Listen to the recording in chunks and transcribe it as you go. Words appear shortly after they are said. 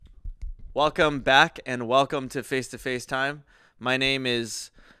Welcome back and welcome to Face to Face Time. My name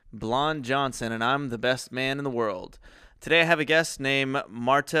is Blonde Johnson and I'm the best man in the world. Today I have a guest named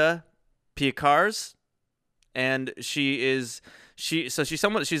Marta Piacars, and she's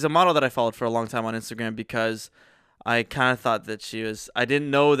a model that I followed for a long time on Instagram because I kind of thought that I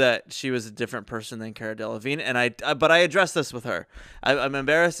didn't know that she was a different person than Cara Delevingne, but I addressed this with her. I'm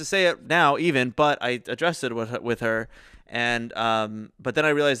embarrassed to say it now even, but I addressed it with her. And but then I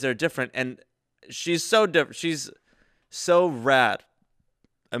realized they're different, and she's so different. She's so rad.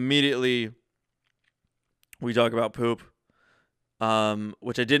 Immediately, we talk about poop,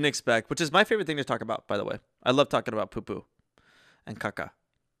 which I didn't expect, which is my favorite thing to talk about, by the way. I love talking about poo-poo and caca.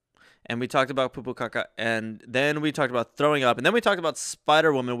 And we talked about poo-poo caca, and then we talked about throwing up, and then we talked about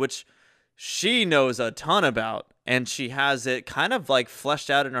Spider-Woman, which she knows a ton about, and she has it kind of like fleshed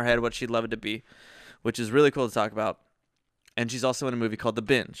out in her head what she'd love it to be, which is really cool to talk about. And she's also in a movie called The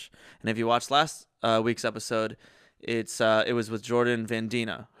Binge. And if you watched last week's episode, it was with Jordan Van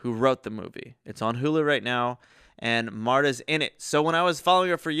Dina, who wrote the movie. It's on Hulu right now, and Marta's in it. So when I was following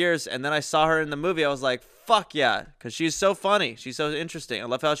her for years, and then I saw her in the movie, I was like, fuck yeah, because she's so funny. She's so interesting. I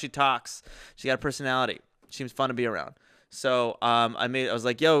love how she talks. She got a personality. She seems fun to be around. So I was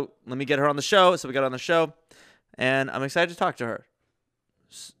like, yo, let me get her on the show. So we got on the show, and I'm excited to talk to her.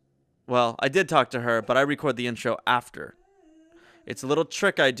 Well, I did talk to her, but I record the intro after. It's a little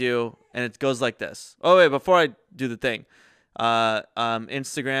trick I do, and it goes like this. Oh, wait, before I do the thing.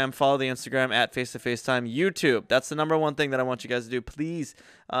 Instagram, follow the Instagram at Face to Face Time. YouTube, that's the number one thing that I want you guys to do. Please,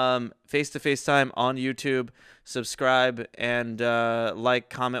 Face to Face Time on YouTube. Subscribe and like,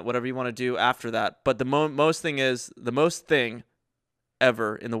 comment, whatever you want to do after that. But the most thing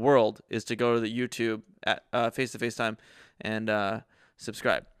ever in the world is to go to the YouTube at Face to Face Time and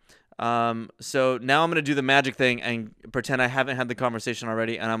subscribe. So now I'm going to do the magic thing and pretend I haven't had the conversation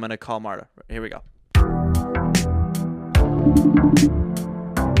already, and I'm going to call Marta. Here we go.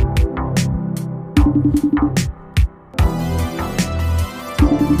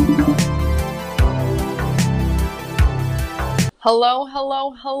 Hello,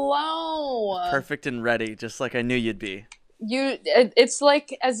 hello, hello. Perfect and ready, just like I knew you'd be. It's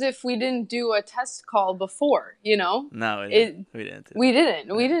like as if we didn't do a test call before, you know? No, we didn't do that.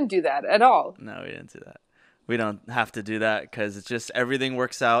 We didn't do that at all. No, we didn't do that. We don't have to do that because it's just everything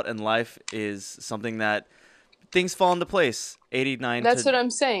works out, and life is something that things fall into place. 89. That's what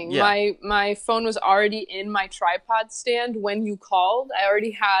I'm saying. Yeah. My phone was already in my tripod stand when you called. I already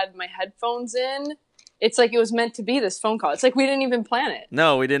had my headphones in. It's like it was meant to be this phone call. It's like we didn't even plan it.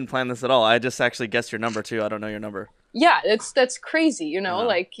 No, we didn't plan this at all. I just actually guessed your number too. I don't know your number. Yeah, that's crazy, you know?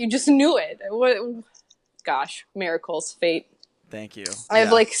 Like you just knew it. Gosh, miracles, fate. Thank you. I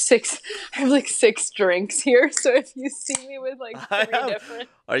have like six drinks here, so if you see me with like three different.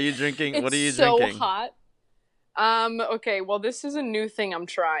 Are you drinking? What are you It's drinking? so hot. Okay, well this is a new thing I'm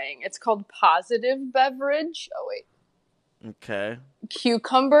trying. It's called Positive Beverage. Oh wait. Okay.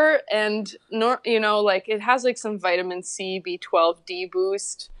 Cucumber and like it has like some vitamin C, B12, D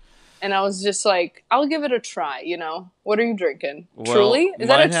boost. And I was just like, I'll give it a try, you know. What are you drinking? Well, Truly? Is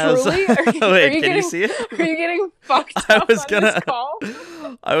that a Truly? Wait, can you see it? Are you getting fucked up this call?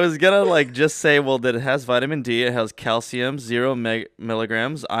 I was gonna like just say, well, that it has vitamin D, it has calcium, 0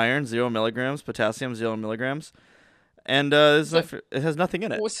 milligrams, iron, 0 milligrams, potassium, 0 milligrams, and it has nothing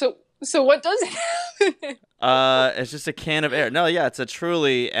in it. So what does it have? It's just a can of air. No, yeah, it's a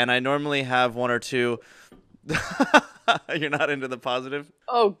Truly, and I normally have one or two. You're not into the positive?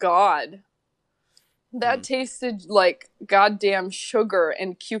 Oh, God. That tasted like goddamn sugar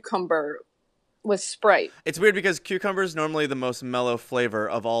and cucumber with Sprite. It's weird because cucumber is normally the most mellow flavor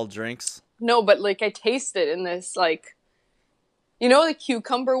of all drinks. No, but like I tasted in this, like, you know, the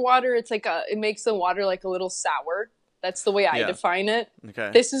cucumber water, it's like it makes the water like a little sour. That's the way I define it. Okay.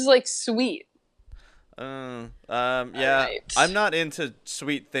 This is like sweet. Yeah. Right. I'm not into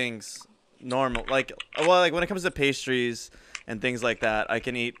sweet things. Normal, like when it comes to pastries and things like that, I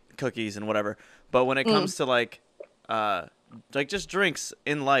can eat cookies and whatever. But when it comes to like just drinks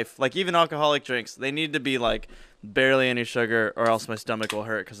in life, like even alcoholic drinks, they need to be like barely any sugar, or else my stomach will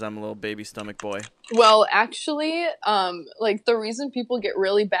hurt because I'm a little baby stomach boy. Well, actually, like the reason people get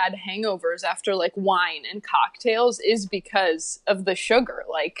really bad hangovers after like wine and cocktails is because of the sugar,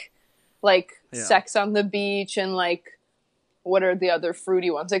 like Sex on the Beach and like. What are the other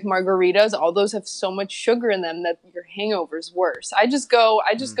fruity ones? Like margaritas, all those have so much sugar in them that your hangover's worse. I just go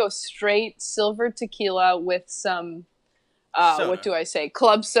straight silver tequila with some what do I say?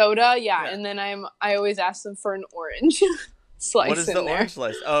 Club soda. Yeah. And then I always ask them for an orange. slice What is in the there. orange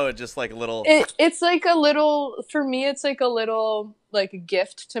slice? Oh, just like a little. It's like a little, for me, it's like a little like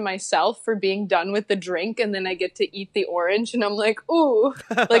gift to myself for being done with the drink, and then I get to eat the orange, and I'm like, ooh,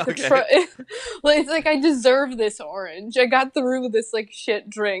 like Okay. like it's like I deserve this orange. I got through this like shit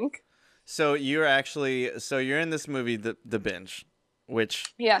drink. So you're in this movie, the Binge,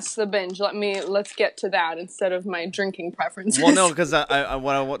 which. Yes, the binge. Let's get to that instead of my drinking preferences. Well, no, because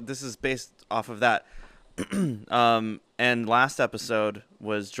this is based off of that. And last episode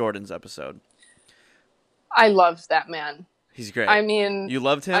was Jordan's episode. I love that man. He's great. I mean, you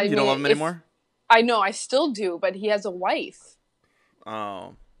loved him. You don't love him anymore. I know, I still do, but he has a wife.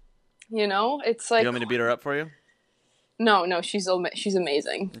 Oh. You know, it's like. You want me to beat her up for you? No, she's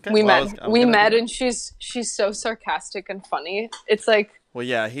amazing. Okay, We met, and she's so sarcastic and funny. It's like. Well,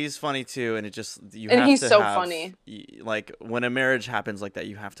 yeah, he's funny too, and he's so funny. Like when a marriage happens like that,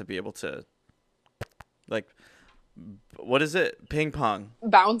 you have to be able to, like, what is it? Ping pong.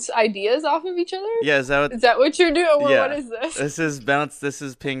 Bounce ideas off of each other? Yeah, is that what you're doing? Yeah. What is this? This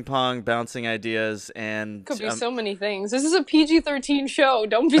is ping pong, bouncing ideas, and could be so many things. This is a PG-13 show.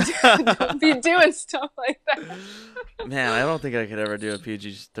 Don't be doing stuff like that. Man, I don't think I could ever do a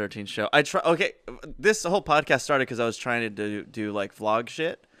PG-13 show. Okay, this whole podcast started because I was trying to do like vlog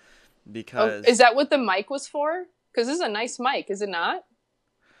shit. Because is that what the mic was for? Because this is a nice mic, is it not?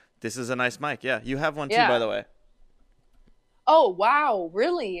 This is a nice mic. Yeah, you have one too, by the way. Oh, wow.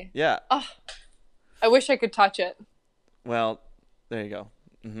 Really? Yeah. Oh, I wish I could touch it. Well, there you go.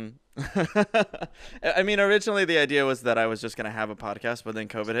 I mean, originally the idea was that I was just going to have a podcast, but then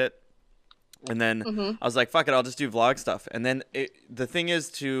COVID hit. And then I was like, fuck it, I'll just do vlog stuff. And then the thing is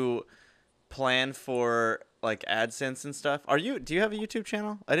to plan for like AdSense and stuff. Do you have a YouTube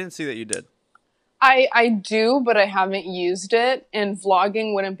channel? I didn't see that you did. I do, but I haven't used it. And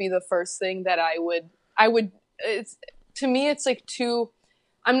vlogging wouldn't be the first thing that I would, to me, it's like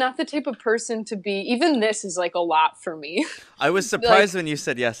I'm not the type of person to be, even this is like a lot for me. I was surprised when you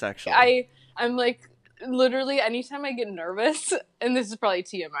said yes, actually. I'm like, literally, anytime I get nervous, and this is probably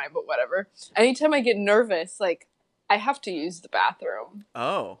TMI, but whatever. Anytime I get nervous, like, I have to use the bathroom.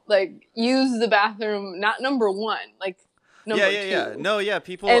 Oh. Like, use the bathroom, not number one, like, number two. Yeah. No, yeah,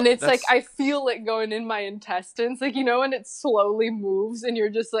 people. And it's like, I feel it going in my intestines. Like, you know, when it slowly moves and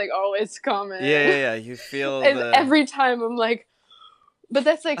you're just like, oh, it's coming. Yeah. You feel and every time I'm like, but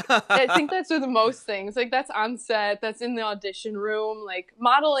that's like, I think that's with most things. Like, that's on set, that's in the audition room. Like,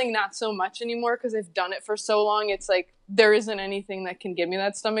 modeling, not so much anymore because I've done it for so long. It's like, there isn't anything that can give me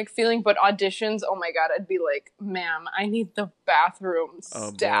that stomach feeling. But auditions, oh my God, I'd be like, ma'am, I need the bathroom stat.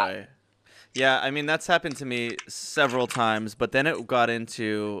 Oh, boy. Yeah, I mean, that's happened to me several times, but then it got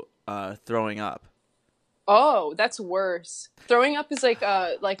into throwing up. Oh, that's worse. Throwing up is like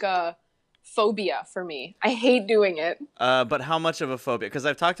a phobia for me. I hate doing it. But how much of a phobia? Because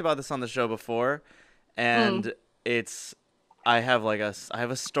I've talked about this on the show before, and I have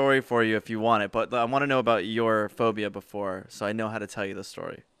a story for you if you want it, but I want to know about your phobia before, so I know how to tell you the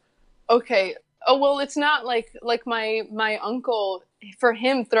story. Okay. Oh, well, it's not like my uncle, for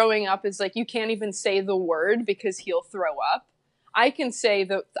him, throwing up is like, you can't even say the word because he'll throw up. I can say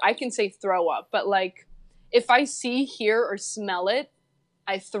throw up, but like, if I see, hear, or smell it,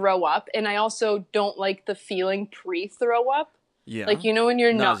 I throw up. And I also don't like the feeling pre-throw up. Yeah. Like, you know, when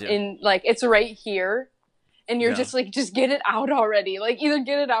you're not in, like, it's right here and you're just like, just get it out already. Like, either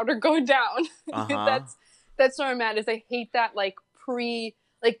get it out or go down. That's where I'm at, is I hate that, like,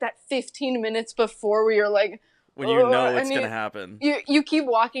 that 15 minutes before where you're like, when you know it's going to happen. You keep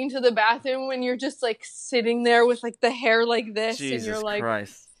walking to the bathroom when you're just like sitting there with like the hair like this. Jesus and you're like,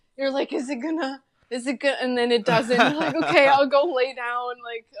 Christ. You're like, is it good? And then it doesn't. You're like, okay, I'll go lay down.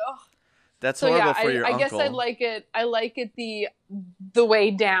 Like, oh. That's horrible for your uncle. I guess I like it the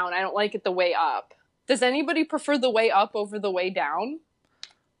way down. I don't like it the way up. Does anybody prefer the way up over the way down?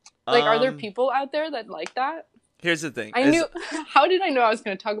 Like, are there people out there that like that? Here's the thing. How did I know I was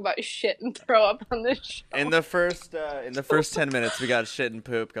going to talk about shit and throw up on this show? In the first 10 minutes, we got shit and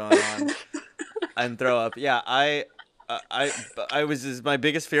poop going on, and throw up. Yeah, I was this is my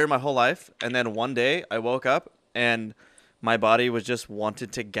biggest fear my whole life, and then one day I woke up and my body was just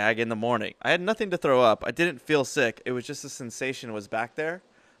wanted to gag in the morning. I had nothing to throw up. I didn't feel sick. It was just a sensation was back there,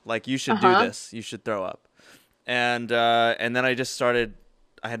 like you should do this. You should throw up, and then I just started.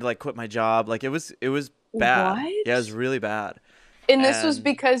 I had to like quit my job. Like it was bad. What? Yeah, it was really bad. And this was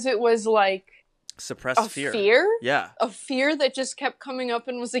because it was like suppressed fear. Fear? Yeah. A fear that just kept coming up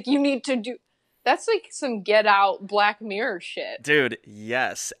and was like, you need to do. That's like some Get Out Black Mirror shit. Dude,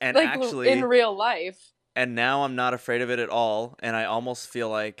 yes. And like, actually in real life. And now I'm not afraid of it at all. And I almost feel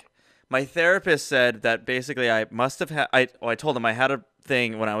like My therapist said that basically I must have had. I told him I had a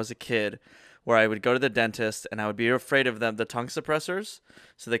thing when I was a kid where I would go to the dentist and I would be afraid of them, the tongue suppressors,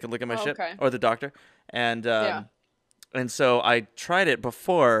 so they could look at my Oh, shit, okay. or the doctor, and Yeah. so I tried it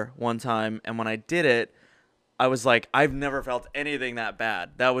before one time, and when I did it, I was like, I've never felt anything that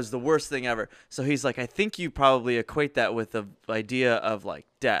bad. That was the worst thing ever. So he's like, I think you probably equate that with the idea of like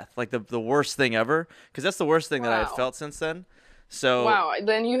death, like the worst thing ever, because that's the worst thing that I had Wow. felt since then. So Wow.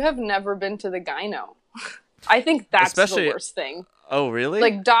 Then you have never been to the gyno. I think that's the especially, worst thing. oh really?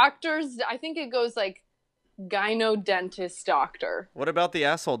 Like doctors, I think it goes like gyno dentist doctor. What about the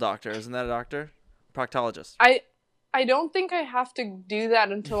asshole doctor? Isn't that a doctor? Proctologist. I don't think I have to do that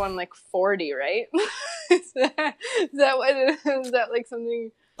until I'm like 40, right? Is that what it is? Is that like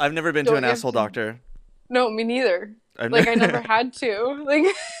something? I've never been to Don't an you have asshole to- doctor. No, me neither. I've Like I never had to. Like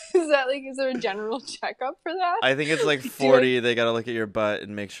is there a general checkup for that? I think it's like Do 40. They got to look at your butt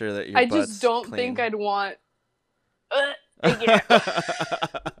and make sure that your I butt's just don't clean. think I'd want. Yeah.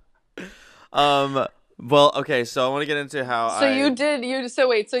 Well, okay, so I want to get into how So you did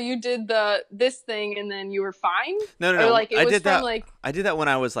this thing and then you were fine? No, Or like it I was did from that. like I did that when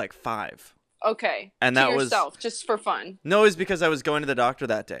I was like 5. okay. And to that was yourself, just for fun. No, it was because I was going to the doctor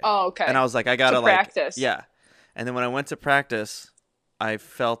that day. Oh, okay. And I was like, I gotta To like practice. Yeah. And then when I went to practice, I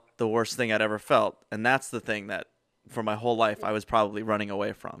felt the worst thing I'd ever felt, and that's the thing that for my whole life I was probably running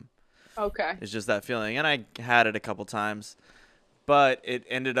away from. Okay. It's just that feeling, and I had it a couple times, but it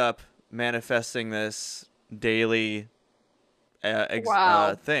ended up manifesting this daily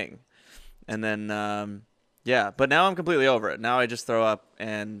Wow. thing, and then yeah. But now I'm completely over it. Now I just throw up,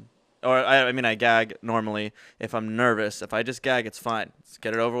 I mean I gag normally if I'm nervous. If I just gag, it's fine. Let's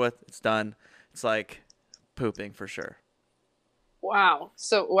get it over with. It's done. It's like pooping for sure. Wow.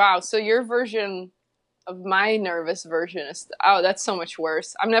 So your version of my nervous version is that's so much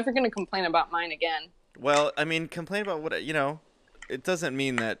worse. I'm never going to complain about mine again. Well, I mean, complain about what it doesn't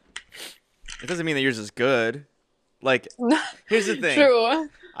mean that yours is good. Like, here's the thing. True.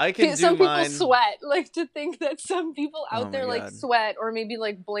 I can do Some mine. people sweat. Like to think that some people Oh out my there like God. sweat or maybe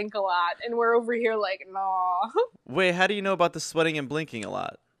like blink a lot and we're over here like, "No." Wait, how do you know about the sweating and blinking a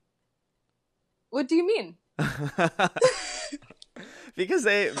lot? What do you mean? because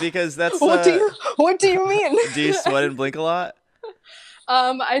that's What do you mean? do you sweat and blink a lot?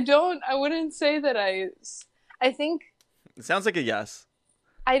 I wouldn't say that I think It sounds like a yes.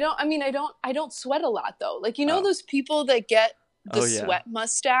 I don't sweat a lot though. Like, Oh. those people that get the Oh, yeah. sweat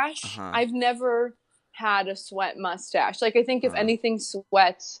mustache? Uh-huh. I've never had a sweat mustache. Like, I think if Uh-huh. anything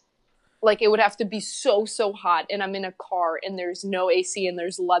sweats, like, it would have to be so, so hot and I'm in a car and there's no AC and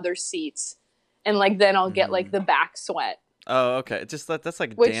there's leather seats. And, like, then I'll get, like, the back sweat. Oh, okay. Just that's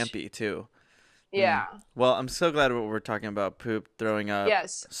like Which- dampy too. Yeah. Well, I'm so glad we're talking about poop, throwing up.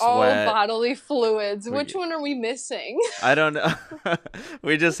 Yes. sweat. All bodily fluids. We- Which one are we missing? I don't know.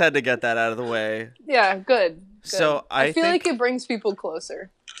 We just had to get that out of the way. Yeah, good. So I feel think- like it brings people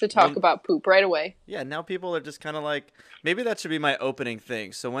closer to talk Well- about poop right away. Yeah, now people are just kind of like, maybe that should be my opening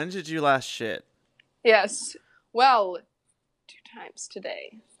thing. So when did you last shit? Yes. Well, 2 times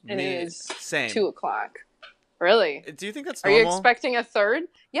today. It Me- is same. 2:00. Really? Do you think that's Are normal? you expecting a third?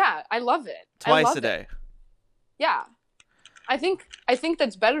 Yeah, I love it. I Twice love a it. day. Yeah. I think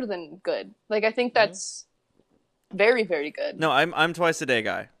that's better than good. Like, I think that's very, very good. No, I'm twice a day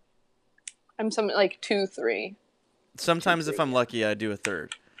guy. I'm something like 2, 3. Sometimes if I'm lucky, I do a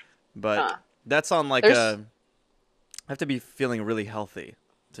third, but Huh. that's on like There's- I have to be feeling really healthy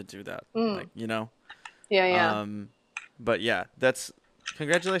to do that. Like, Yeah, yeah. But yeah, that's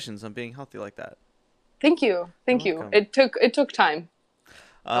congratulations on being healthy like that. Thank you. Thank You're you. welcome. It took time.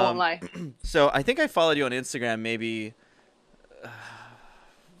 I won't lie. So I think I followed you on Instagram maybe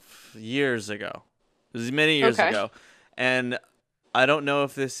years ago. It was many years Okay. ago. And I don't know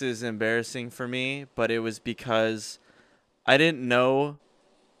if this is embarrassing for me, but it was because I didn't know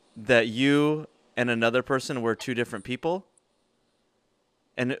that you and another person were 2 different people.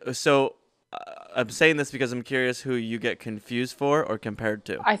 And so I'm saying this because I'm curious who you get confused for or compared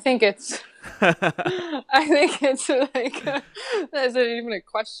to. I think it's like that's not even a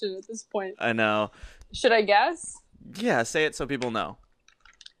question at this point. I know. Should I guess? Yeah, say it so people know.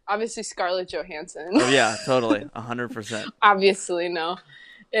 Obviously Scarlett Johansson. Oh yeah, totally. 100%. Obviously no.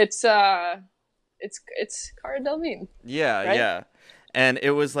 It's Cara Delevingne. Yeah, Right? yeah. And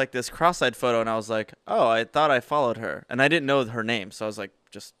it was like this cross-eyed photo, and I was like, oh, I thought I followed her. And I didn't know her name, so I was like,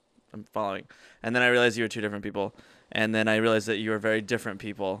 I'm following. And then I realized you were 2 different people. And then I realized that you were very different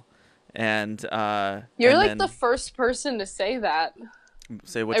people. And You're and like then- the first person to say that.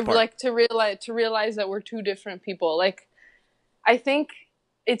 Say which I'd part? like to realize that we're 2 different people. Like, I think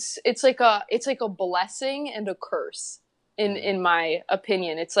it's like a blessing and a curse Mm. in my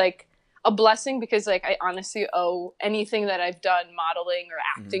opinion. It's like a blessing because like I honestly owe anything that I've done modeling or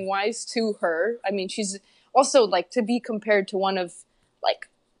Mm. acting wise to her. I mean, she's also like to be compared to one of like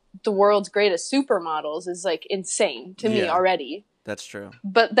the world's greatest supermodels is like insane to me Yeah, already. that's true.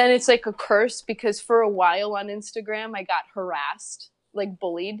 But then it's like a curse because for a while on Instagram I got harassed, like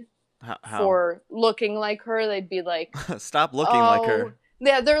bullied How? for looking like her. They'd be like, Stop looking like "Oh, her.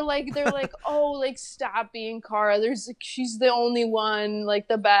 yeah." They're like, "Oh, like stop being Cara. There's like, she's the only one, like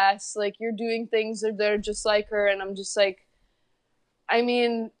the best. Like you're doing things that they're just like her." And I'm just like, I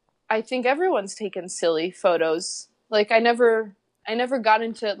mean, I think everyone's taken silly photos. Like I never got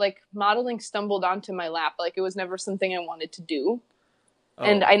into like modeling. Stumbled onto my lap. Like it was never something I wanted to do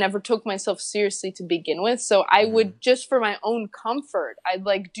and Oh. I never took myself seriously to begin with. So I Hmm. would just for my own comfort, I'd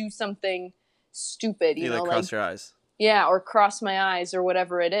like do something stupid, You like like cross your eyes. yeah, or cross my eyes or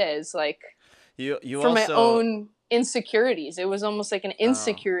whatever it is, like You for my also. own insecurities. It was almost like an Oh.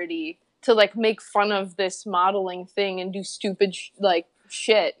 insecurity to like make fun of this modeling thing and do stupid like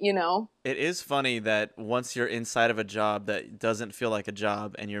shit. It is funny that once you're inside of a job that doesn't feel like a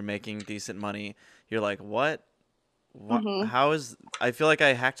job and you're making decent money, you're like, what? What? Mhm. How is? I feel like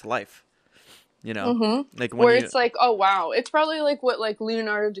I hacked life. You know, Mhm. like when Where you. it's like, "Oh wow." It's probably like what like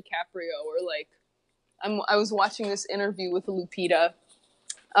Leonardo DiCaprio or like I was watching this interview with Lupita.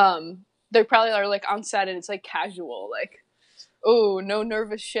 They probably are like on set and it's like casual, like, oh, no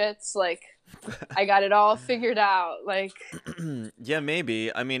nervous shits, like I got it all figured out, like Yeah, maybe.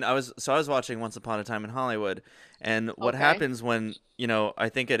 I mean, I was watching Once Upon a Time in Hollywood, and what okay. happens when I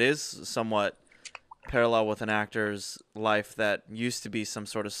think it is somewhat parallel with an actor's life that used to be some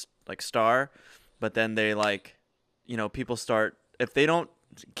sort of like star, but then they like, people start if they don't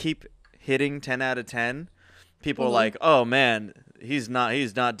keep hitting 10 out of 10, people are Mhm. like, "Oh man, he's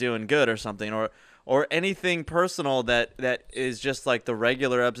not doing good" or something, or anything personal that is just like the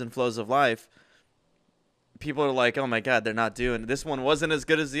regular ebbs and flows of life. People are like, "Oh my god, they're not doing this one wasn't as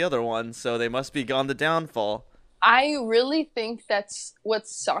good as the other one, so they must be on the downfall." I really think that's what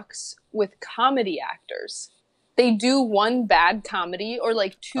sucks with comedy actors. They do one bad comedy or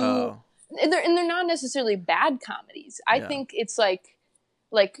like two, Oh, and they're not necessarily bad comedies. I yeah. think it's like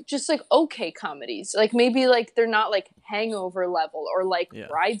just like okay comedies, like maybe like they're not like Hangover level or like Yeah.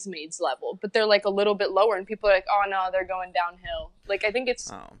 Bridesmaids level, but they're like a little bit lower and people are like, oh no, they're going downhill. Like I think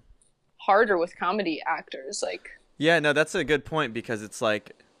it's Oh. harder with comedy actors, like Yeah, no, that's a good point because it's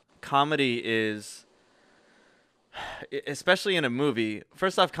like comedy is especially in a movie.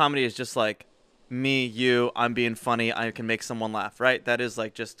 First off, comedy is just like me, you, I'm being funny, I can make someone laugh, right? That is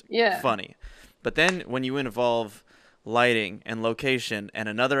like just yeah. funny. But then when you involve lighting and location and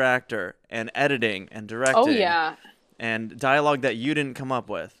another actor and editing and Oh directing yeah. and dialogue that you didn't come up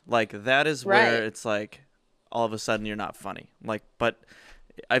with, like that is where Right. it's like all of a sudden you're not funny. Like, but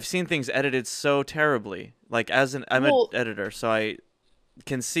I've seen things edited so terribly. Like I'm an Well, editor, so I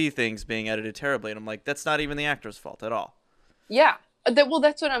can see things being edited terribly, and I'm like, that's not even the actor's fault at all. yeah.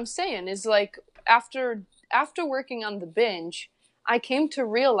 That's what I'm saying is like after working on the binge, I came to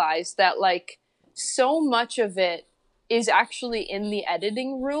realize that like so much of it is actually in the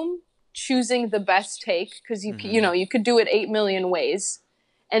editing room choosing the best take because Mm-hmm. you could do it 8 million ways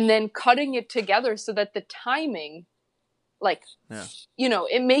and then cutting it together so that the timing like Yeah.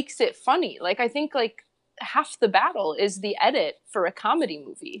 it makes it funny. Like I think like half the battle is the edit for a comedy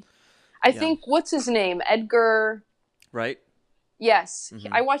movie. I Yeah. think what's his name? Edgar. Right. Yes,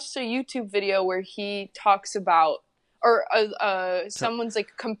 Mm-hmm. I watched a YouTube video where he talks about, or To- someone's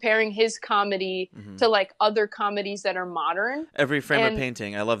like comparing his comedy mm-hmm. to like other comedies that are modern, Every frame of and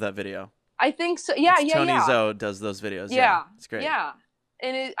painting. I love that video. I think so. Yeah, It's yeah, Tony yeah, Zoe does those videos. Yeah, yeah, it's great. yeah.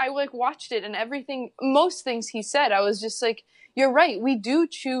 And I like watched it, and everything, most things he said, I was just like, you're right. We do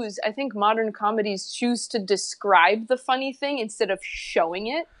choose. I think modern comedies choose to describe the funny thing instead of showing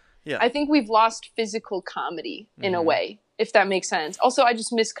it. Yeah. I think we've lost physical comedy in a Mm-hmm. way, if that makes sense. Also, I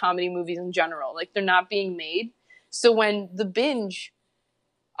just miss comedy movies in general. Like they're not being made. So when the binge,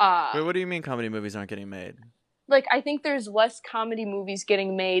 Wait, what do you mean comedy movies aren't getting made? like I think there's less comedy movies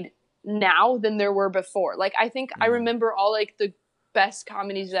getting made now than there were before. Like I think I Mm. remember all like the best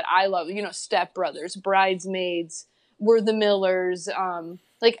comedies that I love, Step Brothers, Bridesmaids, Were the Millers,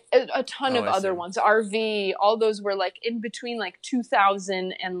 like a ton Oh, of I see. other ones. RV, all those were like in between like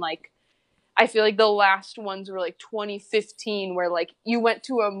 2000 and like I feel like the last ones were like 2015 where like you went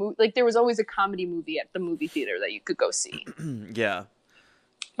to a movie, like there was always a comedy movie at the movie theater that you could go see. Yeah.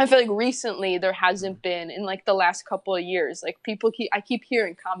 I feel like recently there hasn't been in like the last couple of years. Like I keep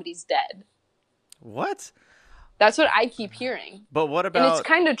hearing comedy's dead. What? That's what I keep hearing. But what And it's about?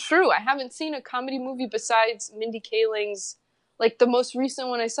 kind of true. I haven't seen a comedy movie besides Mindy Kaling's. Like, the most recent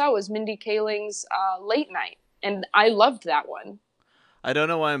one I saw was Mindy Kaling's Late Night, and I loved that one. I don't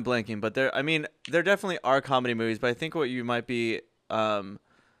know why I'm blanking, but there definitely are comedy movies. But I think what you might be um,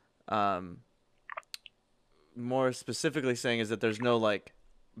 more specifically saying is that there's no like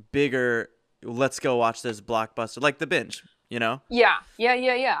bigger. Let's go watch this blockbuster like The Binge. You know? Yeah.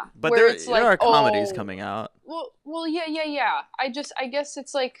 But Where it's there like, are comedies oh, coming out. Well, yeah. I guess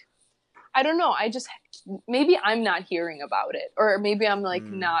it's like, I don't know. Maybe I'm not hearing about it, or maybe I'm like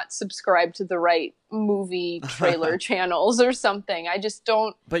not subscribed to the right movie trailer channels or something. I just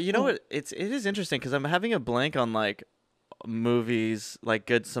don't. But you know what? It is interesting because I'm having a blank on like movies,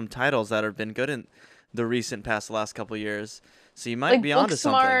 like some titles that have been good in the recent past, the last couple of years. So you might Like be onto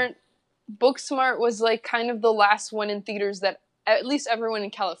something. Booksmart was like kind of the last one in theaters that at least everyone in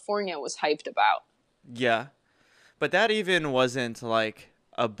California was hyped about. Yeah, but that even wasn't like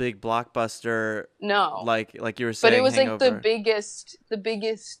a big blockbuster. No, like you were saying. But it was Hangover. like the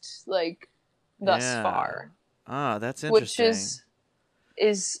biggest like thus far. Ah, that's interesting. Which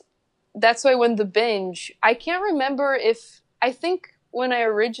is that's why when The Binge, I can't remember if I think when I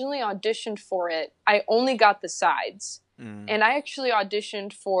originally auditioned for it, I only got the sides, and I actually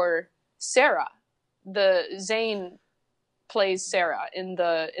auditioned for Sarah. The Zane plays Sarah in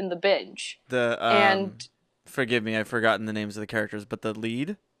the Binge. And forgive me, I've forgotten the names of the characters, but the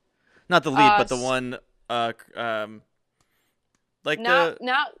lead, not the lead, but the one, like not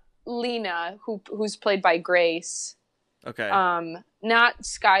Lena, who's played by Grace. Okay. Not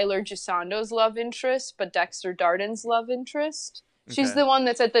Skylar Gisando's love interest, but Dexter Darden's love interest. She's the one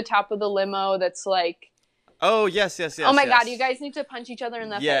that's at the top of the limo. That's like. Oh yes. Oh my God! You guys need to punch each other in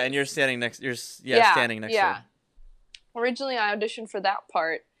the face. Yeah, and you're standing next. Standing next to her. Originally, I auditioned for that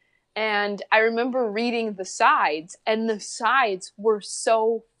part, and I remember reading the sides, and the sides were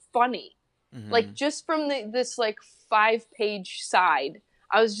so funny. Mm-hmm. Like, just from this like 5-page side,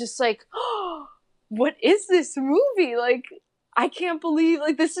 I was just like, oh, what is this movie? Like, I can't believe,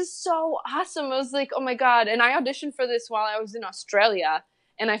 like, this is so awesome. I was like, oh my God. And I auditioned for this while I was in Australia,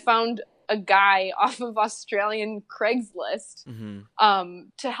 and I found a guy off of Australian Craigslist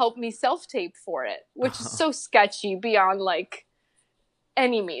to help me self-tape for it, which is so sketchy beyond like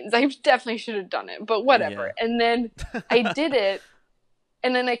any means. I definitely should have done it, but whatever. Yeah. And then I did it,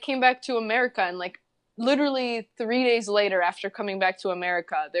 and then I came back to America, and like literally 3 days later after coming back to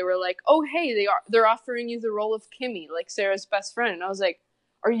America, they were like, oh hey, they're offering you the role of Kimmy, like Sarah's best friend. And I was like,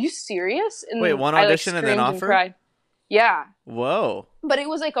 are you serious? And wait, one audition and then offer? Yeah. Whoa. But it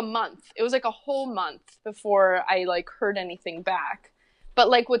was like a month. It was like a whole month before I like heard anything back. But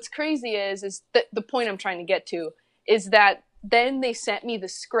like what's crazy is that the point I'm trying to get to is that then they sent me the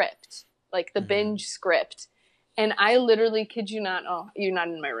script, like the Binge script. And I literally, kid you not, oh, you're not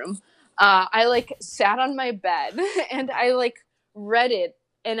in my room. I like sat on my bed and I like read it,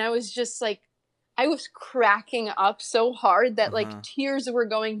 and I was just like, I was cracking up so hard that like tears were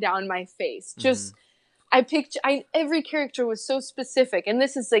going down my face. Just every character was so specific, and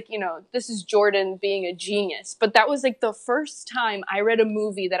this is like, you know, this is Jordan being a genius, but that was like the first time I read a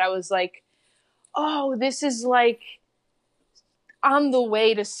movie that I was like, oh, this is like on the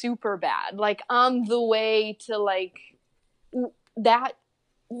way to Superbad, like on the way to like that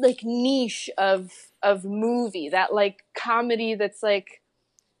like niche of movie, that like comedy that's like,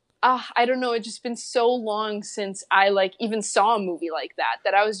 I don't know, it's just been so long since I like even saw a movie like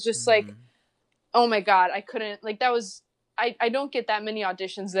that I was just like, oh my God, I couldn't, like, that was, I don't get that many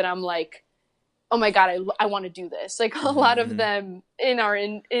auditions that I'm like, oh my God, I want to do this. Like a lot of them in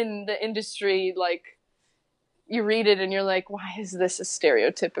the industry, like you read it and you're like, why is this a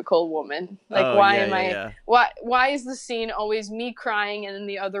stereotypical woman? Like, why is the scene always me crying and then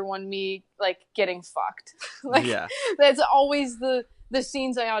the other one me like getting fucked? Like, that's always the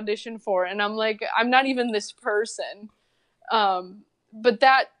scenes I audition for. And I'm like, I'm not even this person. But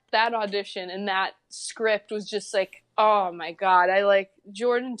that audition and that script was just like, oh my God, I like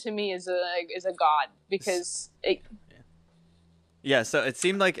Jordan to me is a god, because so it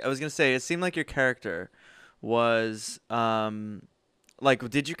seemed like, it seemed like your character was like,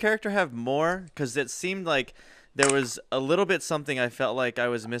 did your character have more? Because it seemed like there was a little bit something I felt like I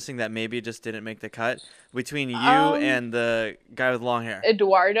was missing that maybe just didn't make the cut between you and the guy with long hair,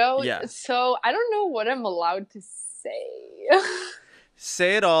 Eduardo. So I don't know what I'm allowed to say.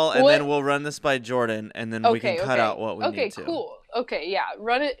 Say it all, and then we'll run this by Jordan, and then we can cut out what we need to. Okay, cool. Okay, yeah,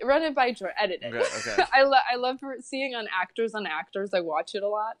 run it by Jordan. Edit it. Okay. I love seeing on Actors on Actors. I watch it a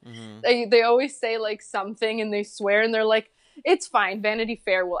lot. They always say like something, and they swear, and they're like, it's fine. Vanity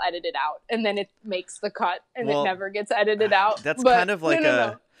Fair will edit it out, and then it makes the cut, and it never gets edited out. That's but, kind of like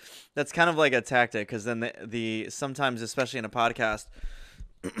no. That's kind of like a tactic, because then the sometimes, especially in a podcast,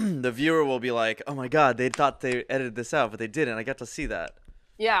 the viewer will be like, "Oh my god, they thought they edited this out, but they didn't. I got to see that."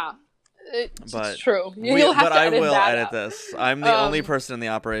 Yeah, it's true. I will edit this. I'm the only person in the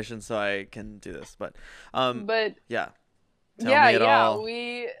operation, so I can do this. But yeah. Tell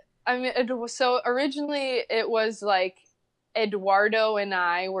me it all. So originally it was like Eduardo and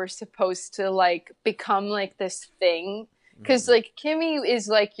I were supposed to like become like this thing, because like Kimmy is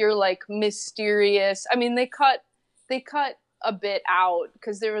like your like mysterious. I mean, they cut a bit out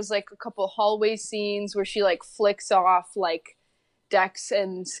because there was like a couple hallway scenes where she like flicks off like Dex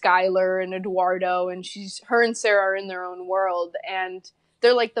and Skylar and Eduardo, and her and Sarah are in their own world, and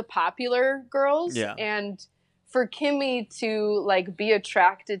they're like the popular girls. Yeah. And for Kimmy to like be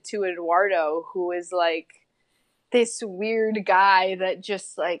attracted to Eduardo, who is like this weird guy that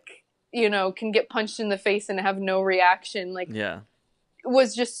just like, you know, can get punched in the face and have no reaction, like,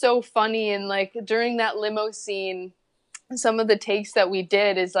 was just so funny. And like during that limo scene, some of the takes that we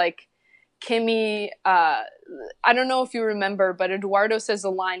did is like Kimmy, I don't know if you remember, but Eduardo says a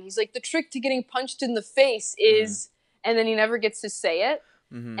line. He's like, the trick to getting punched in the face is, and then he never gets to say it.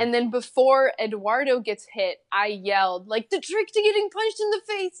 And then before Eduardo gets hit, I yelled, like, the trick to getting punched in the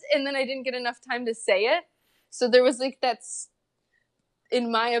face. And then I didn't get enough time to say it. So there was like, that's,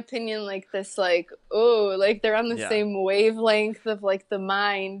 in my opinion, like this, like, oh, like they're on the same wavelength of like the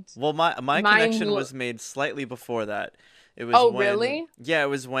mind. Well, my connection was made slightly before that. It was really? Yeah, it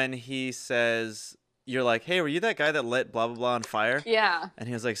was when he says, you're like, hey, were you that guy that lit blah, blah, blah on fire? Yeah. And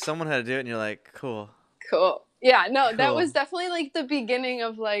he was like, someone had to do it. And you're like, cool. Yeah, no, that was definitely like the beginning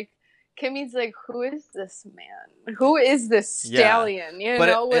of like, Kimmy's like, who is this man? Who is this stallion? You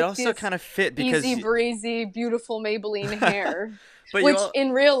know, it also kind of fit because easy breezy, beautiful Maybelline hair. Which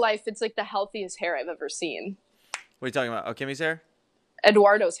in real life, it's like the healthiest hair I've ever seen. What are you talking about? Oh, Kimmy's hair?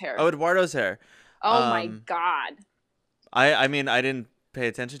 Eduardo's hair. Oh, Eduardo's hair. Oh my god. I mean, I didn't pay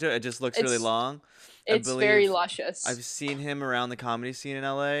attention to it. It just looks really long. It's very luscious. I've seen him around the comedy scene in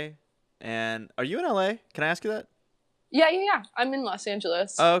LA. And are you in LA? Can I ask you that? Yeah. I'm in Los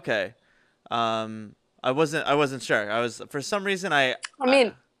Angeles. Oh, okay. I wasn't sure. For some reason I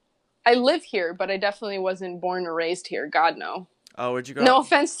mean, I live here, but I definitely wasn't born or raised here. God no. Oh, where'd you go? No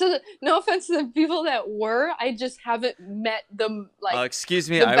offense to the people that were. I just haven't met them. Like, excuse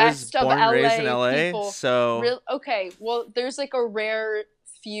me, I was born and raised in LA. People. So okay, well, there's like a rare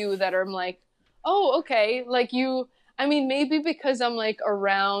few that are like, oh, okay, like you. I mean, maybe because I'm like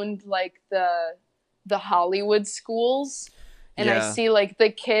around like the Hollywood schools, and I see like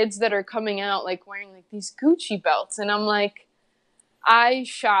the kids that are coming out like wearing like these Gucci belts, and I'm like, I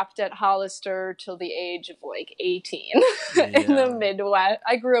shopped at Hollister till the age of like 18 in the Midwest.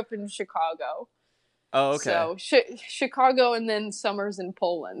 I grew up in Chicago. Oh, okay. So Chicago, and then summers in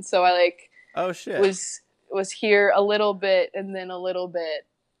Poland. So I like was here a little bit, and then a little bit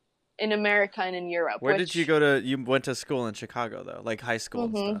in America and in Europe. Where did you go to? You went to school in Chicago though, like high school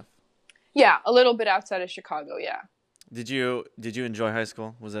and stuff. Yeah, a little bit outside of Chicago. Yeah. Did you enjoy high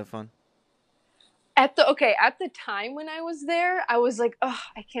school? Was that fun? At the time when I was there, I was like, oh,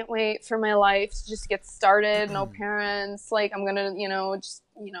 I can't wait for my life to just get started. No parents. Like, I'm gonna, just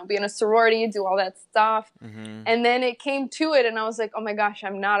be in a sorority, do all that stuff. And then it came to it, and I was like, oh my gosh,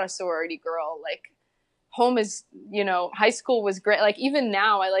 I'm not a sorority girl. Like, home is, high school was great. Like, even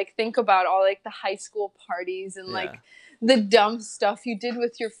now, I like think about all like the high school parties and like the dumb stuff you did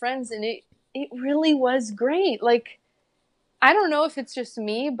with your friends, and it really was great. Like, I don't know if it's just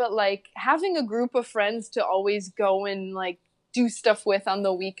me, but like having a group of friends to always go and like do stuff with on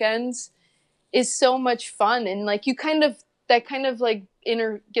the weekends is so much fun. And like that kind of like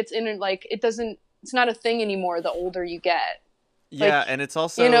it's not a thing anymore the older you get. Yeah. Like, and it's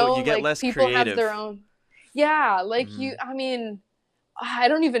also, you get like less people creative. have their own. Yeah. Like I mean, I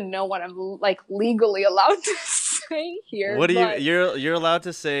don't even know what I'm like legally allowed to say here. What you're allowed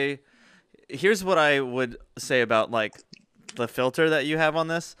to say. Here's what I would say about like the filter that you have on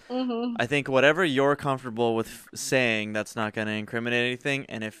this. I think whatever you're comfortable with saying, that's not going to incriminate anything.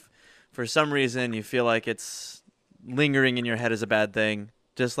 And if for some reason you feel like it's lingering in your head as a bad thing,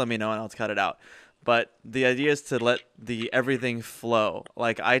 just let me know and I'll cut it out. But the idea is to let everything flow.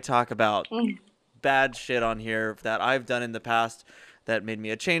 Like, I talk about bad shit on here that I've done in the past that made me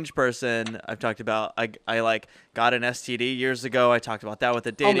a changed person. I've talked about I like got an STD years ago. I talked about that with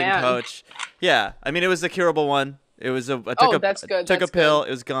a dating coach. Yeah, I mean, it was a curable one. It was I took a pill.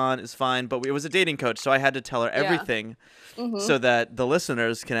 It was gone. It's fine. But it was a dating coach, so I had to tell her everything, so that the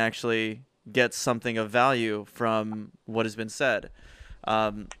listeners can actually gets something of value from what has been said.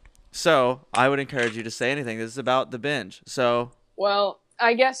 So I would encourage you to say anything. This is about the binge. So, well,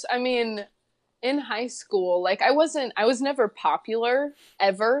 I guess, I mean, in high school, like I was never popular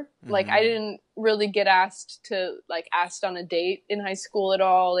ever. Like I didn't really get asked on a date in high school at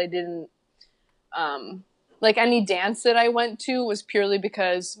all. I didn't, like any dance that I went to was purely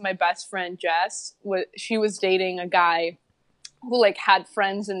because my best friend Jess she was dating a guy who like had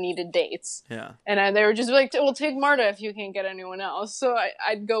friends and needed dates. Yeah. And they were just like, well, take Marta if you can't get anyone else. So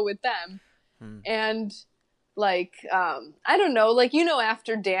I'd go with them. And like, I don't know, like,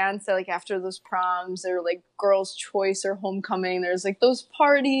 after dance, like after those proms, or like girls' choice or homecoming, there's like those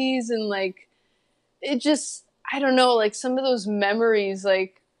parties, and like, it just, I don't know, like some of those memories,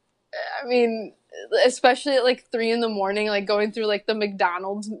 like, I mean, especially at like 3 a.m, like going through like the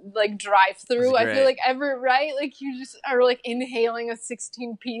McDonald's like drive-through. I feel like right? Like you just are like inhaling a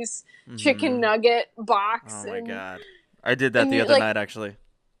 16-piece chicken nugget box. Oh my God. I did that the other night, actually.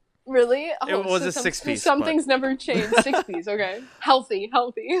 Really? Oh, it was a 6-piece. Some things never change. 6-piece, okay. Healthy.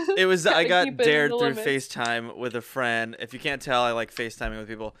 It was, I got dared through FaceTime with a friend. If you can't tell, I like FaceTiming with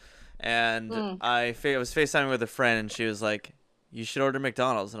people. And I was FaceTiming with a friend, and she was like, you should order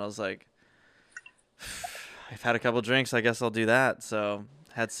McDonald's. And I was like, I've had a couple drinks. I guess I'll do that. So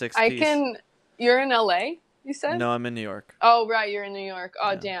had 6-piece. You're in LA, you said? No, I'm in New York. Oh, right. You're in New York.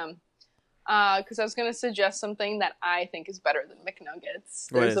 Oh, yeah. Damn. Because I was going to suggest something that I think is better than McNuggets.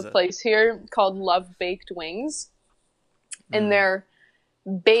 There's a place here called Love Baked Wings. And they're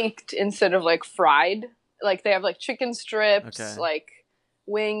baked instead of like fried. Like they have like chicken strips, like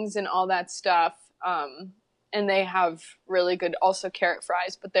wings and all that stuff. And they have really good also carrot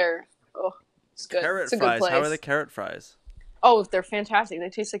fries, but it's good. Carrot it's a fries. Good place. How are the carrot fries? Oh, they're fantastic. They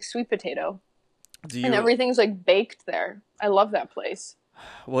taste like sweet potato. And everything's like baked there. I love that place.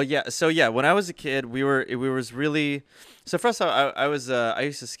 Well, yeah. So yeah, when I was a kid, we was really. So first, I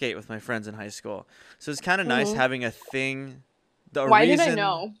used to skate with my friends in high school. So it's kind of nice having a thing. Why did I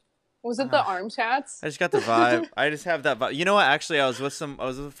know? Was it the arm tats? I just got the vibe. I just have that vibe. You know what? Actually, I was with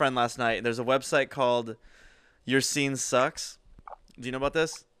a friend last night. There's a website called Your Scene Sucks. Do you know about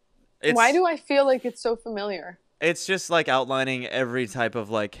this? Why do I feel like it's so familiar? It's just like outlining every type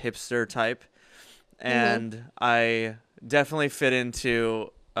of like hipster type, and I definitely fit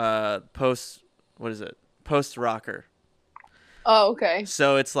into post rocker. Oh, okay.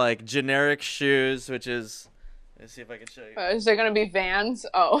 So it's like generic shoes, which is, let's see if I can show you. Is there gonna be Vans?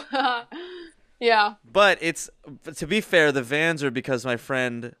 Oh, yeah. But to be fair, the Vans are because my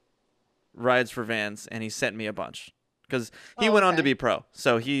friend rides for Vans, and he sent me a bunch because he went on to be pro,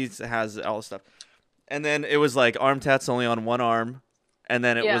 so he has all the stuff. And then it was like arm tats only on one arm. And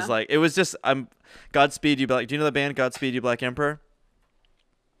then it was just, Godspeed You Black. Do you know the band Godspeed You Black Emperor?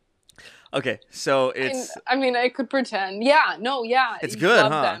 Okay, so it's. I mean, I could pretend. Yeah, no, yeah. It's good,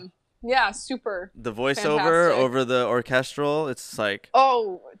 huh? Them. Yeah, super. The voiceover over the orchestral, it's like.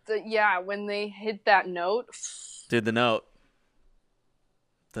 Oh, when they hit that note. Dude, the note.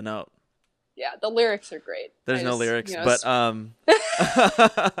 Yeah, the lyrics are great. There's no lyrics, but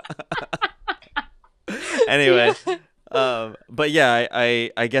anyway. But yeah,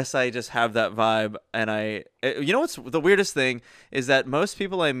 I guess I just have that vibe, and you know what's the weirdest thing is that most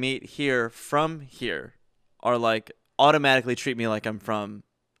people I meet here from here are like automatically treat me like I'm from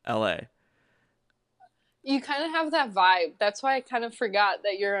LA. You kind of have that vibe. That's why I kind of forgot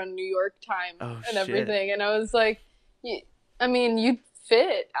that you're on New York time everything, and I was like, I mean, you'd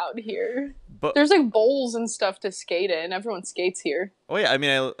fit out here. But there's like bowls and stuff to skate in. Everyone skates here. Oh yeah, I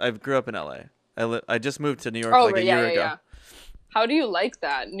mean, I grew up in LA. I just moved to New York a year ago. Yeah. How do you like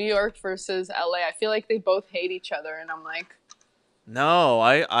that? New York versus LA? I feel like they both hate each other, and I'm like... No,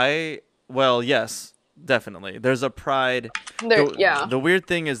 well, yes, definitely. There's a pride. The weird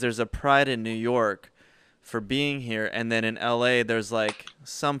thing is there's a pride in New York for being here, and then in LA, there's like,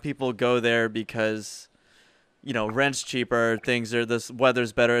 some people go there because, rent's cheaper, the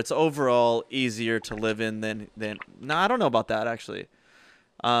weather's better. It's overall easier to live in than no, I don't know about that, actually.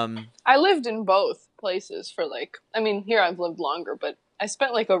 I lived in both places for here I've lived longer, but I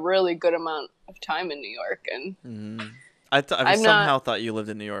spent like a really good amount of time in New York, and I somehow thought you lived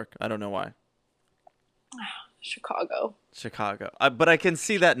in New York. I don't know why. Chicago. But I can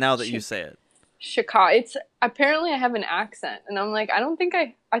see that now that you say it. Chicago. It's apparently I have an accent, and I'm like, I don't think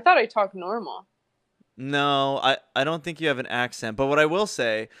I thought I talked normal. No, I don't think you have an accent. But what I will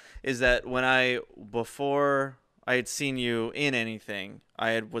say is that before I had seen you in anything,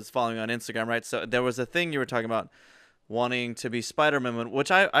 was following you on Instagram, right? So there was a thing you were talking about wanting to be Spider-Man,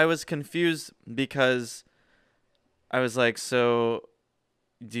 which I was confused because I was like, so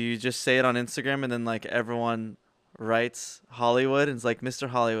do you just say it on Instagram and then like everyone writes Hollywood and it's like Mr.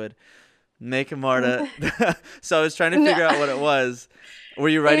 Hollywood, make a Marta. So I was trying to figure out what it was. Were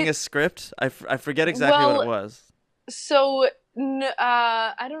you writing a script? I forget exactly what it was. So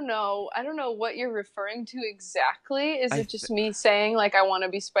I don't know. I don't know what you're referring to exactly. Is it just me saying like I want to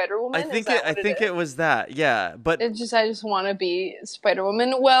be Spider-Woman? I think it was that. Yeah, but I just want to be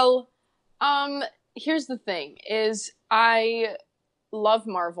Spider-Woman. Well, here's the thing: is I love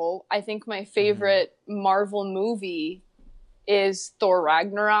Marvel. I think my favorite Marvel movie is Thor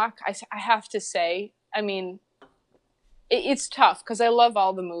Ragnarok. I have to say. I mean, it's tough because I love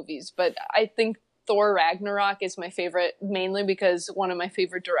all the movies, but I think Thor Ragnarok is my favorite, mainly because one of my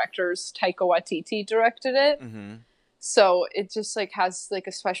favorite directors, Taika Waititi, directed it. Mm-hmm. So it just like has like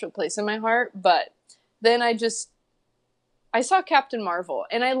a special place in my heart. But then I saw Captain Marvel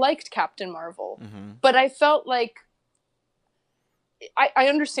and I liked Captain Marvel, but I felt like I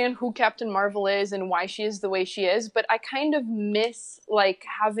understand who Captain Marvel is and why she is the way she is, but I kind of miss like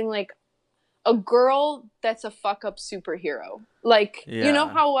having like a girl that's a fuck up superhero. Like, you know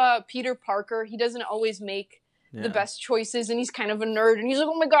how Peter Parker, he doesn't always make the best choices and he's kind of a nerd and he's like,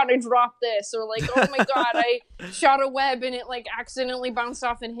 oh my god, I dropped this, or like, oh my god, I shot a web and it like accidentally bounced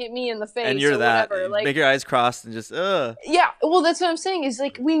off and hit me in the face, and you're or that whatever. Like, make your eyes crossed and just yeah, well that's what I'm saying, is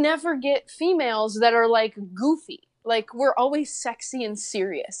like we never get females that are like goofy. Like we're always sexy and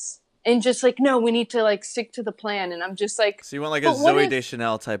serious. And just like, no, we need to like stick to the plan. And I'm just like, so you want like a Zooey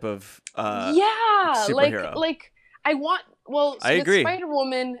Deschanel type of superhero? like I want. Well, I agree. With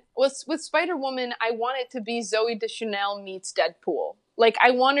Spider-Woman, I want it to be Zooey Deschanel meets Deadpool. Like I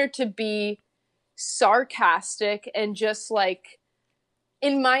want her to be sarcastic and just like,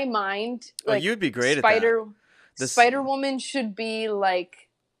 in my mind, like you'd be great at that. Spider-Woman should be like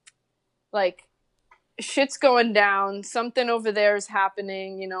shit's going down, something over there is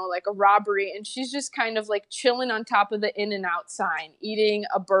happening, you know, like a robbery, and she's just kind of like chilling on top of the In-N-Out sign, eating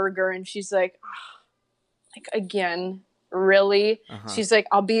a burger, and she's like, oh, like again, really? She's like,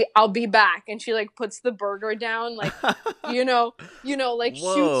 I'll be back, and she like puts the burger down, like you know, like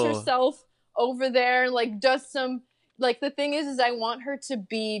shoots herself over there, like does some, like the thing is I want her to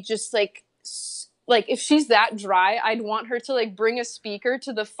be just like if she's that dry, I'd want her to like bring a speaker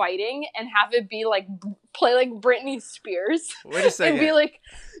to the fighting and have it be like play like Britney Spears. Wait a second. And be like,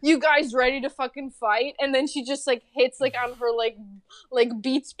 you guys ready to fucking fight? And then she just like hits like on her like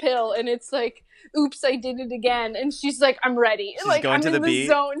Beats pill and it's like, oops, I did it again. And she's like, I'm ready. She's like going I'm to in the the beat.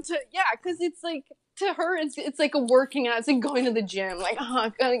 zone to because it's like to her it's like a working out. It's like going to the gym. Like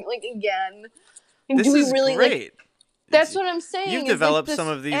like again. This do we is really great. Like, that's what I'm saying. You've developed some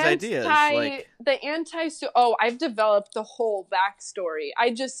of these ideas. Like I've developed the whole backstory.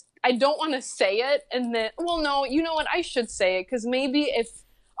 I don't want to say it, and then, well, no, you know what? I should say it, because maybe if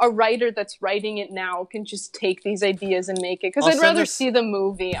a writer that's writing it now can just take these ideas and make it, because I'd rather see the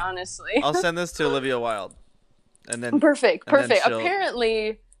movie, honestly. I'll send this to Olivia Wilde, and then perfect.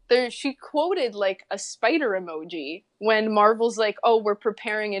 Apparently, she quoted like a spider emoji when Marvel's like, oh, we're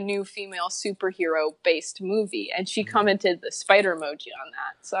preparing a new female superhero based movie, and she commented the spider emoji on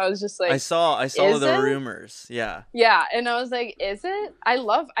that. So I was just like, I saw the rumors. Yeah, and I was like, is it? I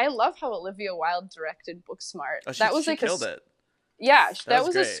love how Olivia Wilde directed Booksmart. That was like killed it. Yeah, that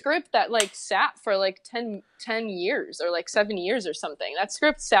was a script that like sat for like 10 years or like 7 years or something. That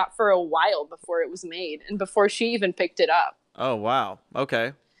script sat for a while before it was made and before she even picked it up. Oh wow,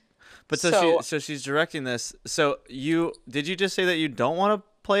 okay. But so she's directing this. So did you just say that you don't want to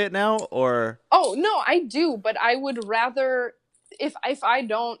play it now, or? Oh no, I do, but I would rather if I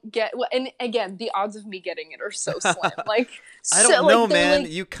don't get, well, and again, the odds of me getting it are so slim. Like I don't know, man.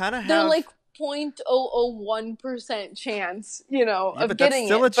 You kind of have. They're like 0.001% chance, you know, of getting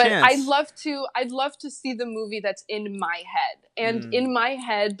still it. A chance. But I'd love to see the movie that's in my head, and in my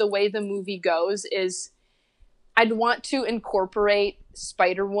head, the way the movie goes is, I'd want to incorporate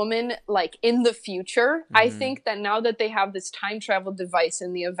Spider-Woman like in the future. I think that now that they have this time travel device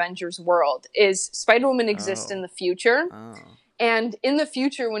in the Avengers world, is Spider-Woman exists in the future. And in the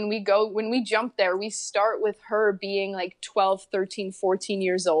future, when we jump there, we start with her being like 12, 13, 14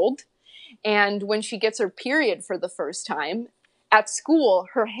 years old. And when she gets her period for the first time at school,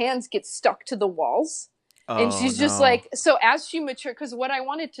 her hands get stuck to the walls. And she's just like, so as she matures, because what I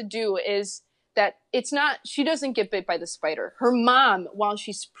wanted to do is that she doesn't get bit by the spider. Her mom, while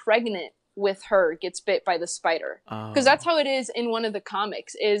she's pregnant with her, gets bit by the spider. Because that's how it is in one of the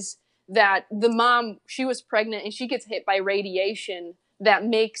comics, is that the mom, she was pregnant and she gets hit by radiation that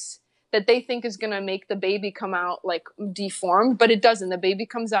they think is going to make the baby come out like deformed, but it doesn't. The baby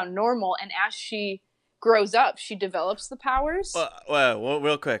comes out normal. And as she grows up, she develops the powers. Well,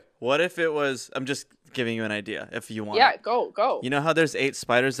 real quick, what if it was? I'm just giving you an idea if you want. Yeah, go. You know how there's 8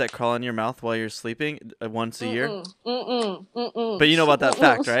 spiders that crawl in your mouth while you're sleeping once a year? But you know about that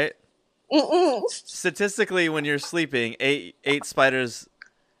fact, right? Statistically, when you're sleeping, eight spiders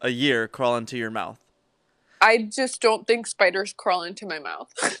a year crawl into your mouth. I just don't think spiders crawl into my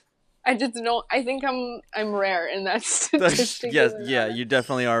mouth. I just don't. I think I'm rare in that statistic. Yes, yeah, you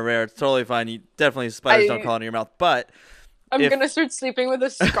definitely are rare. It's totally fine. You definitely spiders don't crawl into your mouth, but I'm gonna start sleeping with a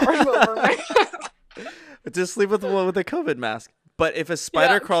scarf over my mouth. Just sleep with a COVID mask. But if a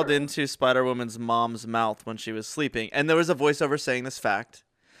spider crawled into Spider-Woman's mom's mouth when she was sleeping, and there was a voiceover saying this fact,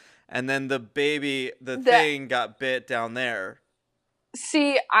 and then the thing got bit down there.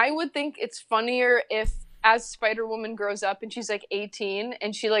 See, I would think it's funnier if, as Spider-Woman grows up and she's like 18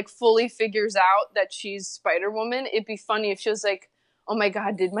 and she like fully figures out that she's Spider-Woman, it'd be funny if she was like, oh my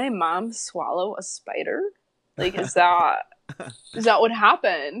God, did my mom swallow a spider? Like, is that what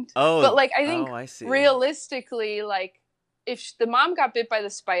happened? Oh, but like, I think I see. Realistically, like, if the mom got bit by the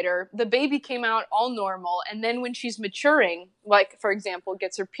spider, the baby came out all normal, and then when she's maturing, like, for example,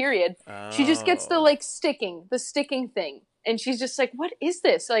 gets her period, she just gets the sticking thing. And she's just like, what is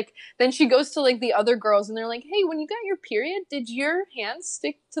this? Like, then she goes to, like, the other girls, and they're like, hey, when you got your period, did your hands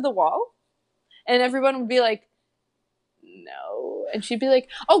stick to the wall? And everyone would be like, no. And she'd be like,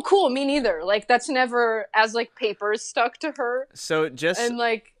 oh, cool, me neither. Like, that's never, as, like, papers stuck to her. So just, and,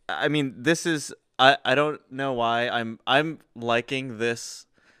 like, I mean, this is, I don't know why I'm liking this.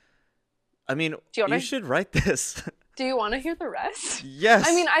 I mean, you should write this. Do you want to hear the rest? Yes.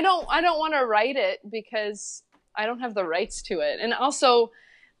 I mean, I don't want to write it because I don't have the rights to it. And also,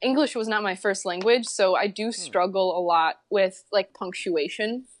 English was not my first language, so I do struggle a lot with, like,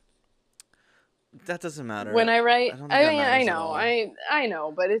 punctuation. That doesn't matter. When I write, I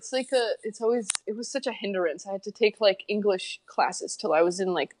know, but it's like it was such a hindrance. I had to take, like, English classes till I was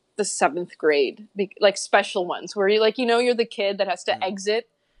in, like, the 7th grade, like, special ones where you're the kid that has to exit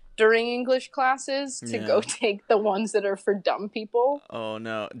during English classes to go take the ones that are for dumb people. Oh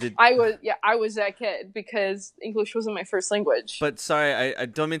no. I was that kid because English wasn't my first language. But sorry, I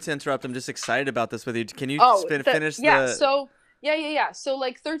don't mean to interrupt. I'm just excited about this with you. Can you finish So So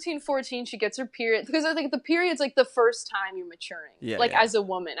like 13, 14, she gets her period, because I think the period's like the first time you're maturing. As a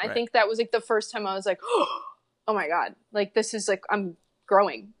woman. I think that was like the first time I was like, oh my God, like this is like, I'm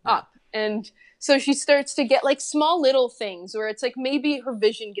growing up. And so she starts to get like small little things where it's like maybe her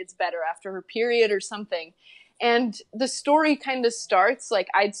vision gets better after her period or something. And the story kind of starts like,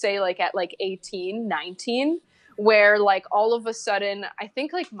 I'd say like at like 18, 19, where like all of a sudden, I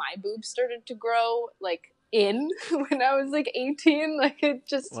think like my boobs started to grow like when I was like 18, like it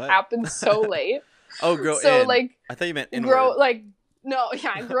just happened so late. Oh, grow so in. Like I thought you meant inward. Grow like, no,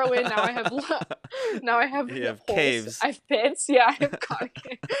 yeah, I grow in. Now I have you have holes. caves. I have pits. Yeah, I have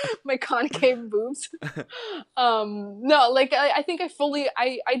my concave boobs. No, like I think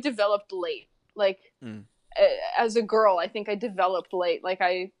I developed late. Like as a girl, I think I developed late. Like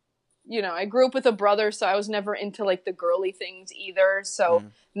I grew up with a brother, so I was never into like the girly things either. So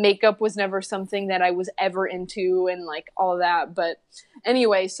makeup was never something that I was ever into and like all of that. But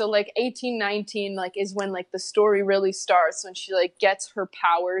anyway, so like 18, 19, like is when like the story really starts, when she like gets her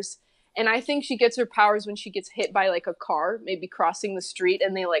powers. And I think she gets her powers when she gets hit by like a car, maybe crossing the street,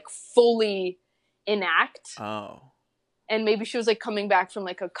 and they like fully enact. Oh. And maybe she was like coming back from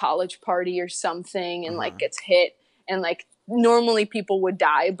like a college party or something and like gets hit, and like normally people would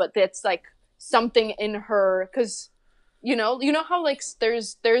die, but that's like something in her, because you know how like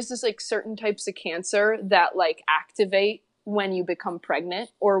there's this like certain types of cancer that like activate when you become pregnant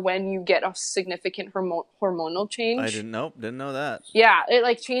or when you get a significant hormonal change. I didn't know that. Yeah, it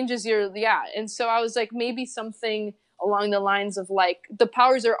like changes and so I was like, maybe something along the lines of like the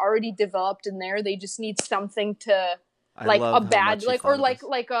powers are already developed in there, they just need something to like a bad like or like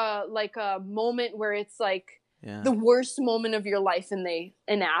a moment where it's like the worst moment of your life and they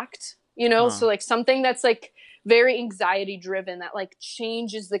enact, so like something that's like very anxiety driven that like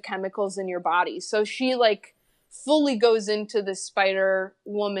changes the chemicals in your body. So she like fully goes into the Spider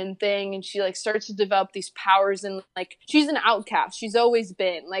Woman thing, and she like starts to develop these powers, and like she's an outcast. She's always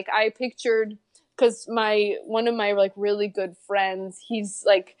been like, I pictured, because one of my like really good friends, he's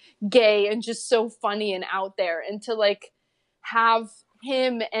like gay and just so funny and out there, and to like have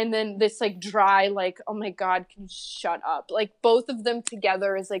him and then this like dry like, oh my God, can you shut up, like both of them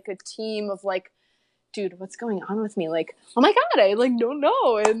together is like a team of like, dude, what's going on with me, like, oh my God, I like don't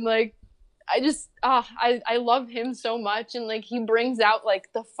know. And like I just I love him so much, and like he brings out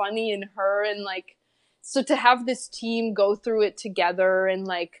like the funny in her, and like so to have this team go through it together, and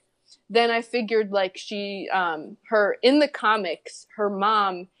like then I figured like she, her in the comics, her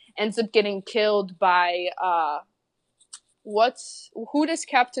mom ends up getting killed by who does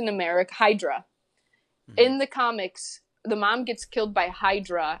Captain America? Hydra. Mm-hmm. In the comics, the mom gets killed by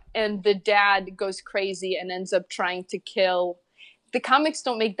Hydra, and the dad goes crazy and ends up trying to kill. The comics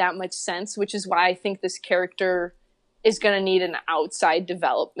don't make that much sense, which is why I think this character is going to need an outside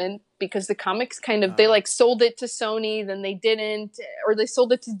development, because the comics kind of, they like sold it to Sony, then they didn't, or they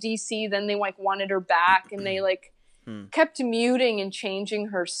sold it to DC, then they like wanted her back, and they like kept muting and changing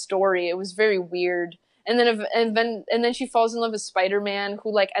her story. It was very weird. And then she falls in love with Spider-Man,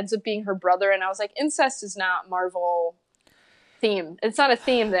 who like ends up being her brother, and I was like, incest is not Marvel theme. It's not a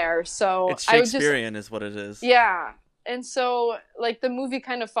theme there. So it's Shakespearean is what it is. Yeah. And so, like, the movie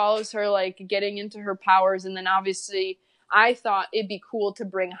kind of follows her, like, getting into her powers. And then, obviously, I thought it'd be cool to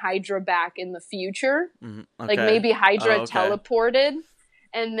bring Hydra back in the future. Mm-hmm. Okay. Like, maybe Hydra teleported.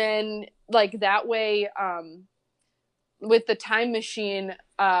 And then, like, that way, with the time machine,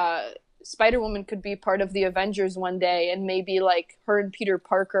 Spider-Woman could be part of the Avengers one day. And maybe, like, her and Peter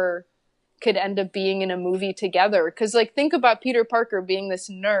Parker could end up being in a movie together. Because, like, think about Peter Parker being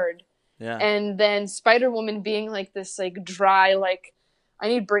this nerd. Yeah. And then Spider-Woman being like this like dry, like, I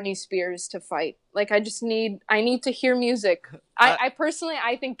need Britney Spears to fight. Like, I need to hear music. I personally,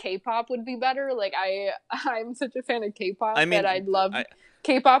 I think K-pop would be better. Like, I'm such a fan of K-pop that I'd love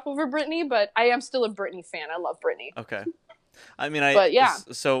K-pop over Britney, but I am still a Britney fan. I love Britney. Okay. I mean, but yeah.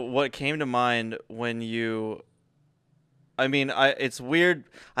 So what came to mind when you... it's weird.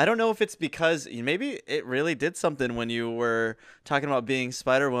 I don't know if it's because maybe it really did something when you were talking about being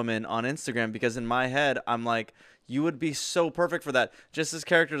Spider-Woman on Instagram, because in my head, I'm like, you would be so perfect for that. Just this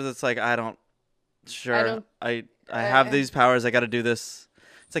character that's like, I have these powers. I got to do this.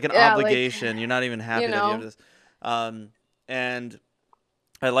 It's like an obligation. Like, you're not even happy that you have this. And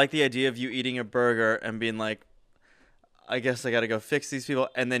I like the idea of you eating a burger and being like, I guess I got to go fix these people.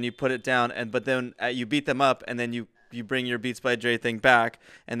 And then you put it down, but then you beat them up, and then you bring your Beats by Dre thing back,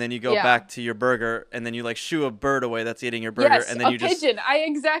 and then you go back to your burger, and then you like shoo a bird away that's eating your burger, and then you just pigeon. I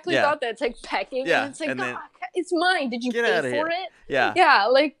exactly thought that. It's like pecking, and it's like, it's mine. Did you pay for it? Yeah,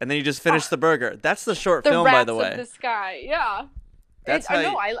 like. And then you just finish the burger. That's the short film, by the way. The Rats of the Sky. Yeah. That's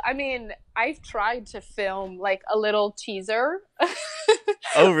I mean, I've tried to film like a little teaser.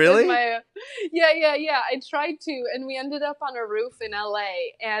 Oh, really? Yeah. I tried to, and we ended up on a roof in LA,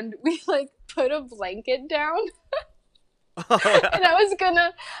 and we like put a blanket down. Oh, yeah. And I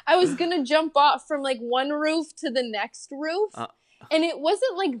was gonna jump off from like one roof to the next roof, and it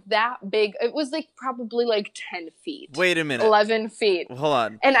wasn't like that big. It was like probably like 10 feet. Wait a minute. 11 feet. Hold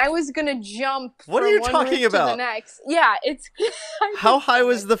on. And I was gonna jump. What are you talking about? To the next. Yeah, it's. How high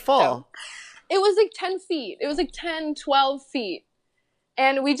was the fall? It was like 10 feet. It was like 10, 12 feet.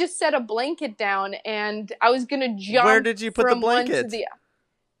 And we just set a blanket down, and I was gonna jump. Where did you put the blanket?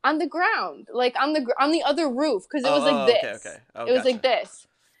 On the ground, like on the other roof, because it was like this. Okay. It was like this.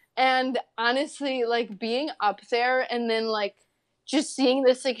 And honestly, like being up there and then like just seeing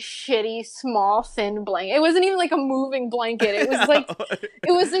this like shitty, small, thin blanket. It wasn't even like a moving blanket. It was like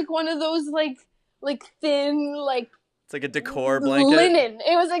it was like one of those like thin, like it's like a decor blanket. Linen.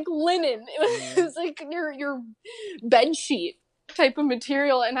 It was like linen. It was like your bed sheet type of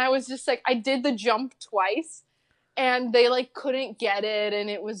material. And I was just like, I did the jump twice. And they like couldn't get it, and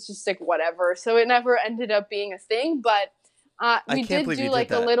it was just like whatever. So it never ended up being a thing. But we did do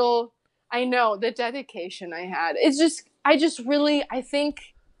like a little. I know the dedication I had. It's just I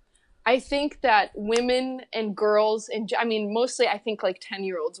think that women and girls, and I mean mostly I think like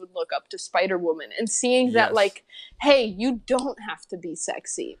 10-year-olds would look up to Spider-Woman, and seeing that like, hey, you don't have to be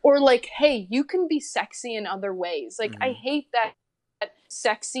sexy, or like, hey, you can be sexy in other ways. Like I hate that.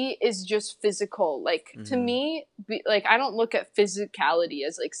 Sexy is just physical. Like to me, like I don't look at physicality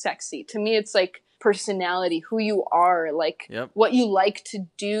as like sexy. To me, it's like personality, who you are, like what you like to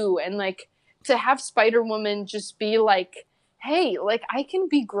do, and like to have Spider-Woman just be like, hey, like I can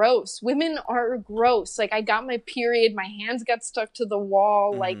be gross. Women are gross. Like I got my period, my hands got stuck to the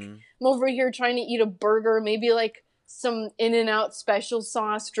wall. Like I'm over here trying to eat a burger, maybe like some In-N-Out special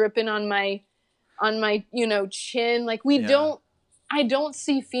sauce dripping on my chin. Like I don't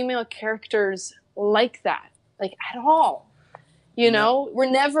see female characters like that, like at all. You know,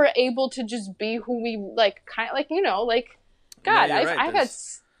 we're never able to just be who we like, kind of like, like, God, I've had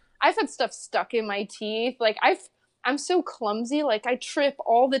stuff stuck in my teeth. Like I'm so clumsy. Like I trip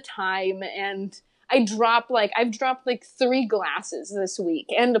all the time, and I've dropped like 3 glasses this week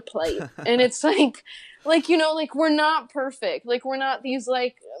and a plate. And it's like, like we're not perfect. Like we're not these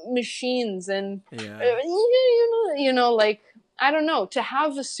like machines, and like, I don't know, to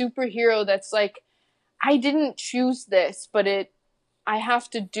have a superhero that's like, I didn't choose this, but I have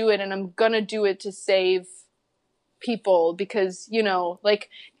to do it, and I'm gonna do it to save people, because, you know, like,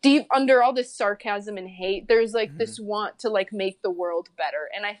 deep under all this sarcasm and hate, there's like this want to like make the world better.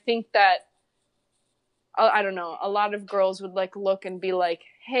 And I think that, I don't know, a lot of girls would like look and be like,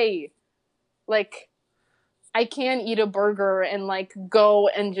 hey, like, I can eat a burger and like go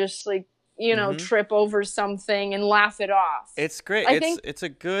and just like, you know, trip over something and laugh it off. It's great. It's a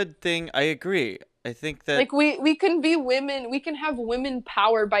good thing. I agree. I think that, like, we can be women, we can have women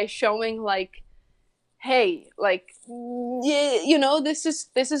power by showing like, hey, like, yeah, you know, this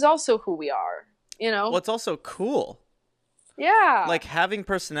is also who we are, you know? well, it's also cool. Yeah. Like, having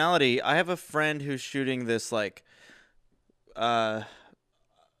personality. I have a friend who's shooting this, like, well,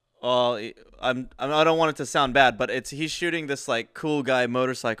 I don't want it to sound bad, but he's shooting this like cool guy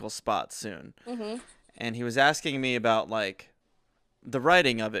motorcycle spot soon. And he was asking me about like the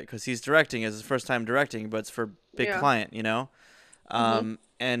writing of it, because he's directing. It's his first time directing, but it's for big client, you know? And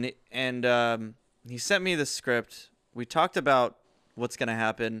he sent me the script. We talked about what's going to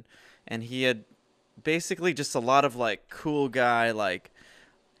happen, and he had basically just a lot of like cool guy, like,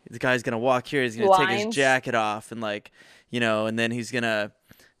 the guy's going to walk here, he's going to take his jacket off, and like, you know, and then he's going to,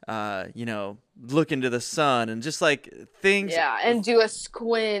 you know, look into the sun, and just like things. Yeah, and do a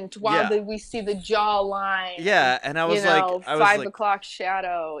squint while we see the jawline. Yeah, and I was like, 5 o'clock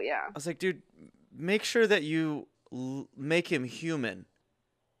shadow. Yeah. I was like, dude, make sure that you make him human.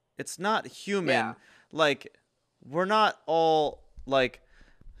 It's not human. Yeah. Like, we're not all like,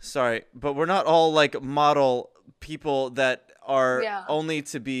 sorry, but we're not all like model people that are only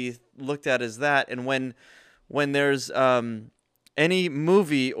to be looked at as that. And when there's any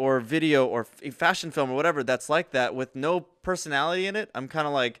movie or video or fashion film or whatever that's like that with no personality in it, I'm kind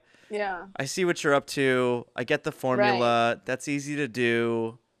of like, yeah, I see what you're up to. I get the formula. Right. That's easy to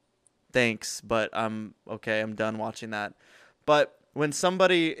do. Thanks, but I'm okay. I'm done watching that. But when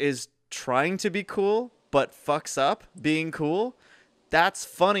somebody is trying to be cool but fucks up being cool, that's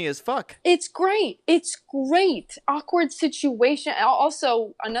funny as fuck. It's great. It's great. Awkward situation.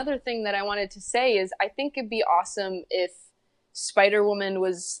 Also, another thing that I wanted to say is I think it'd be awesome if Spider-Woman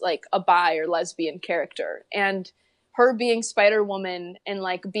was like a bi or lesbian character, and her being Spider-Woman and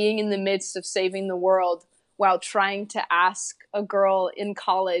like being in the midst of saving the world while trying to ask a girl in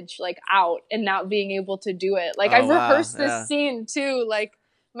college like out and not being able to do it. Like, I've rehearsed this scene too. Like,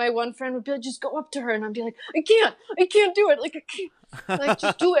 my one friend would be like, just go up to her, and I'd be like, I can't do it. Like, I can't, like,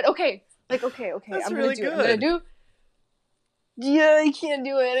 just do it. Okay. Like, okay. That's I'm really gonna do good. it. I'm gonna do. Yeah, I can't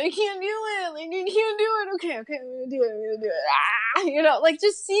do it. Like, I can't do it. Okay, I'm gonna do it. Ah, you know, like,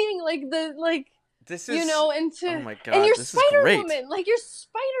 just seeing like this is, you know, and oh my God, and you're this Spider-Woman, like, you're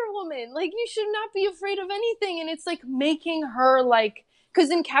Spider-Woman, like, you should not be afraid of anything. And it's like making her like,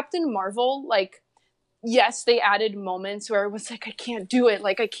 because in Captain Marvel, like, yes, they added moments where it was like, I can't do it,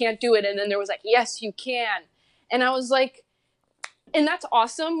 and then there was like, yes, you can, and I was like, and that's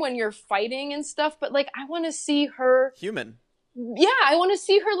awesome when you're fighting and stuff, but like, I want to see her human. Yeah, I want to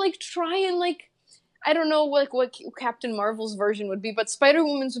see her like try and like, I don't know like what Captain Marvel's version would be, but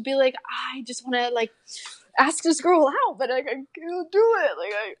Spider-Woman's would be like, I just want to like ask this girl out, but I can't do it.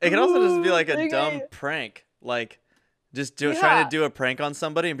 Like, it can also just be like a dumb prank, like just trying to do a prank on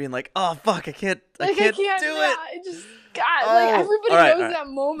somebody and being like, oh fuck, I can't do it. I just like, everybody knows that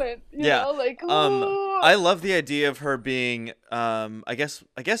moment. You know, like, I love the idea of her being I guess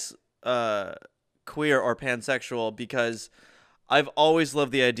queer or pansexual, because I've always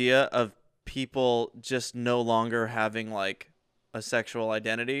loved the idea of people just no longer having like a sexual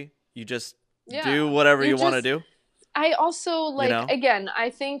identity. You just do whatever you want to do. I also like, you know? Again, I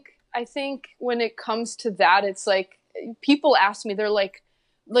think when it comes to that, it's like, people ask me, they're like,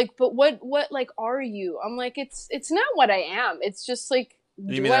 but what like are you? I'm like, it's not what I am. It's just like,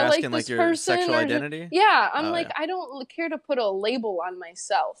 you mean, I like this your person sexual identity? Yeah, I'm like, I don't care to put a label on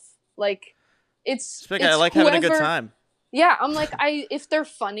myself. Like, it's I like having a good time. Yeah, I'm like, if they're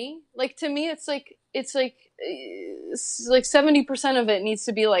funny, like, to me, it's like 70% of it needs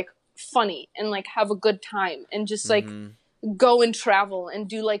to be like funny and like have a good time and just like go and travel and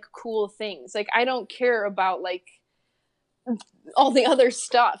do like cool things. Like, I don't care about like all the other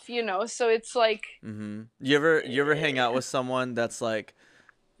stuff, you know? So it's like, you ever hang out with someone that's like,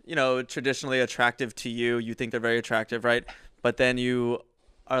 you know, traditionally attractive to you? You think they're very attractive, right? But then you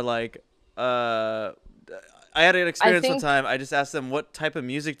are like, I had an experience one time. I just asked them, what type of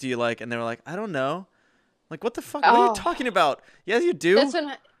music do you like? And they were like, I don't know. Like, what the fuck? What are you talking about? Yes, you do.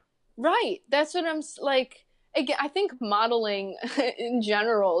 Right. That's what I'm like. Again, I think modeling in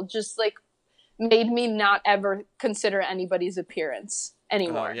general, just like made me not ever consider anybody's appearance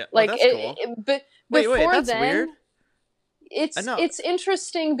anymore. Oh, yeah. Like that's cool. but wait, before that's then, weird. it's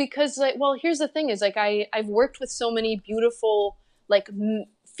interesting because like, well, here's the thing is like I've worked with so many beautiful like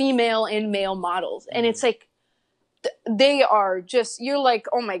female and male models, and it's like they are just, you're like,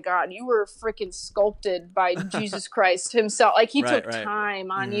 oh my god, you were freaking sculpted by Jesus Christ himself. Like he took time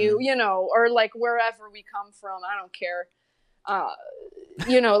on you, you know, or like wherever we come from, I don't care.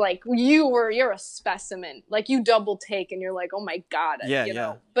 You know, like you're a specimen. Like you double take and you're like, oh my god, you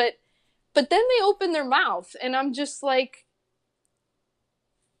know. But then they open their mouth and I'm just like,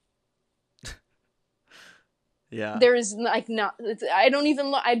 yeah. There's like I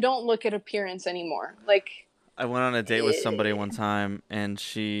don't look at appearance anymore. Like I went on a date with somebody one time, and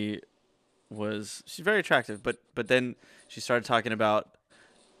she's very attractive, but then she started talking about,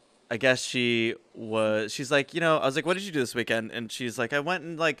 I guess she's like, you know, I was like, what did you do this weekend? And she's like, I went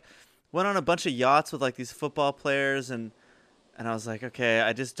on a bunch of yachts with like these football players, and I was like, okay,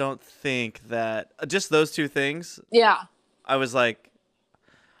 I just don't think that just those two things. Yeah. I was like,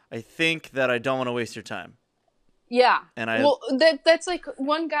 I think that I don't want to waste your time. Yeah. And that's like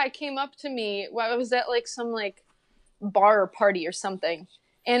one guy came up to me while I was at like some like bar or party or something.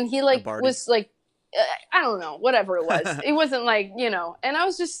 And he like was like, I don't know, whatever it was. It wasn't like, you know, and I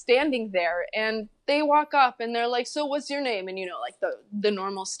was just standing there and they walk up and they're like, so what's your name? And, you know, like the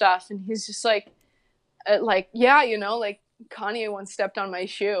normal stuff. And he's just like, yeah, you know, like Kanye once stepped on my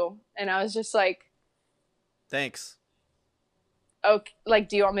shoe. And I was just like, thanks. Okay, like,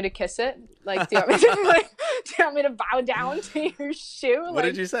 do you want me to kiss it? Like, do you want me to bow down to your shoe? What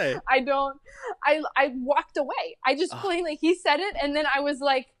did you say? I walked away. I just plainly, he said it, and then I was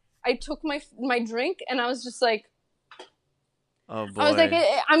like, I took my drink, and I was just like, oh boy. I was like,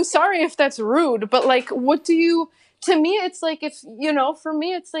 I'm sorry if that's rude, but like, what do you? To me, it's like if you know, for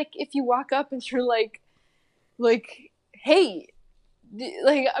me, it's like if you walk up and you're like, hey,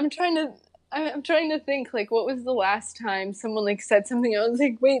 like I'm trying to think, like, what was the last time someone, like, said something, I was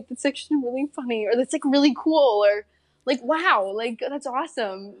like, wait, that's actually really funny, or that's, like, really cool, or, like, wow, like, that's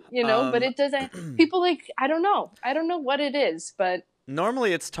awesome, you know, but it doesn't, people, like, I don't know what it is, but...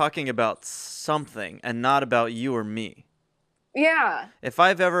 Normally it's talking about something, and not about you or me. Yeah. If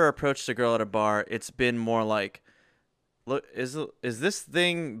I've ever approached a girl at a bar, it's been more like, look, is this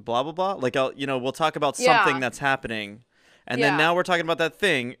thing blah, blah, blah? Like, we'll talk about something that's happening... And then now we're talking about that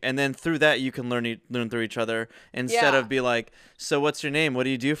thing, and then through that you can learn through each other instead of be like, so what's your name? What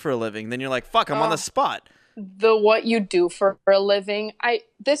do you do for a living? Then you're like, fuck, I'm on the spot. The what you do for a living.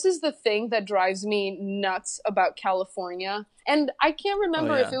 This is the thing that drives me nuts about California. And I can't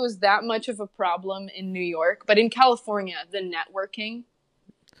remember if it was that much of a problem in New York, but in California, the networking.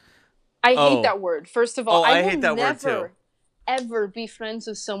 I hate that word. First of all, I hate that word too. Ever be friends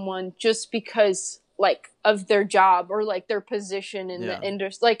with someone just because like of their job or like their position in the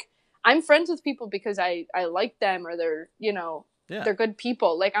industry. Like I'm friends with people because I like them or they're, you know, they're good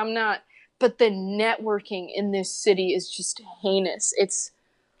people. Like I'm not, but the networking in this city is just heinous. It's,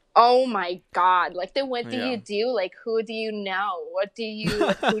 oh my God. Like then what do you do? Like, who do you know?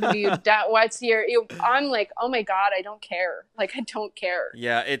 Who do you, what's your, I'm like, oh my God, I don't care. Like, I don't care.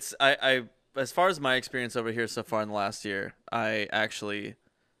 Yeah. It's, I as far as my experience over here so far in the last year, I actually,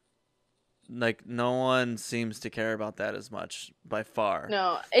 like, no one seems to care about that as much by far.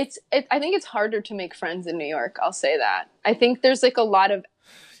 No, I think it's harder to make friends in New York. I'll say that. I think there's like a lot of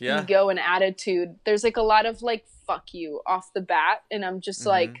ego and attitude. There's like a lot of like, fuck you off the bat. And I'm just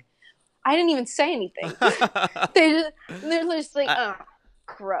like, I didn't even say anything. They're just like,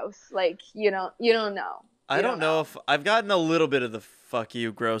 gross. Like, you don't know. I don't know if I've gotten a little bit of the fuck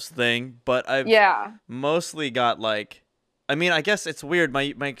you gross thing, but I've mostly got like, I mean, I guess it's weird.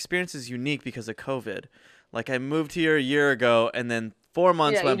 My experience is unique because of COVID. Like I moved here a year ago, and then 4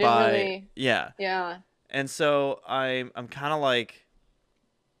 months went by. Really... Yeah. And so I'm kind of like,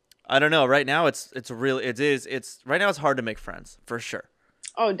 I don't know. Right now, it's right now it's hard to make friends for sure.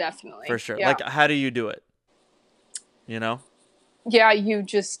 Oh, definitely. For sure. Yeah. Like, how do you do it? You know? Yeah,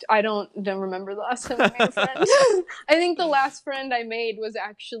 I don't remember the last time I made a friend. I think the last friend I made was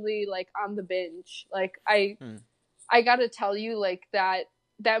actually like on The Binge. Like I gotta tell you, like that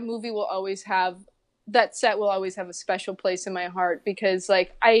movie will always have, that set will always have a special place in my heart because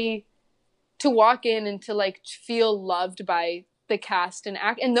like to walk in and to like feel loved by the cast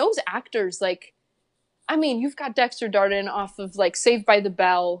and those actors, like, I mean, you've got Dexter Darden off of like Saved by the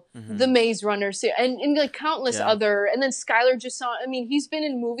Bell, The Maze Runner, and like countless other, and then Skylar Gisondo. I mean, he's been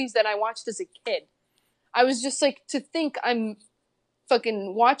in movies that I watched as a kid. I was just like, to think I'm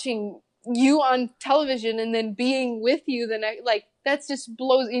fucking watching you on television and then being with you the next, like That's just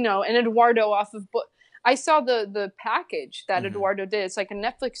blows, you know, and Eduardo off of I saw the package that Eduardo did. It's like a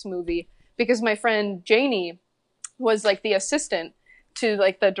Netflix movie because my friend Janie was like the assistant to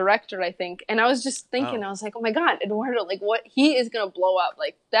like the director, I think. And I was just thinking, I was like, oh my God, Eduardo, like what he is going to blow up.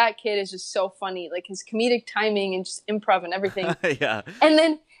 Like that kid is just so funny. Like his comedic timing and just improv and everything. Yeah.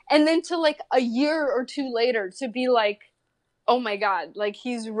 And then to like a year or two later to be like, oh my God, like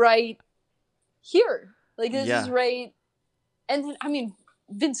he's right here. Like this is right. And then, I mean,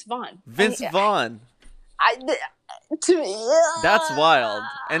 Vince Vaughn. Vaughn. That's wild.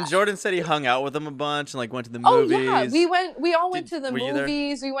 And Jordan said he hung out with him a bunch and like went to the movies. Oh yeah, we all went to the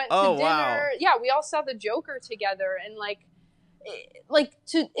movies. We went to dinner. Wow. Yeah, we all saw the Joker together, and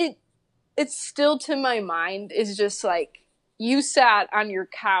it's still to my mind is just like you sat on your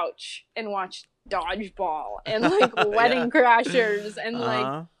couch and watched Dodgeball and like Wedding Crashers and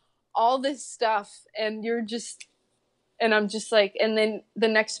like all this stuff, and you're just. And I'm just like, and then the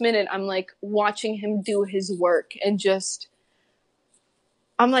next minute I'm like watching him do his work and just,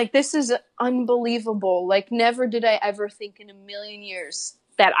 I'm like, this is unbelievable. Like never did I ever think in a million years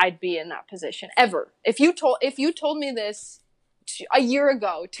that I'd be in that position ever. If you told me this a year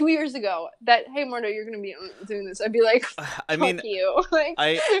ago, 2 years ago, that, hey Marta, you're going to be doing this, I'd be like, fuck you. Like,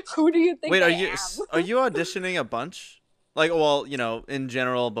 who do you think I am? Are you auditioning a bunch? Like, well, you know, in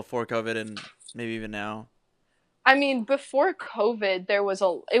general before COVID and maybe even now? I mean, before COVID, it was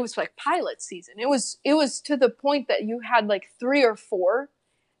like pilot season. It was to the point that you had like 3 or 4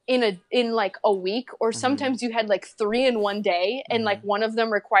 in like a week, or sometimes you had like 3 in one day, and like one of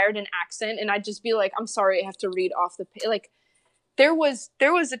them required an accent, and I'd just be like, I'm sorry, I have to read off the page. Like there was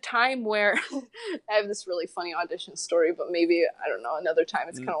a time where I have this really funny audition story, but maybe I don't know, another time.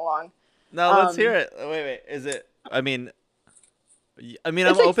 It's kind of long. No, let's hear it. Wait, is it? I mean, I'm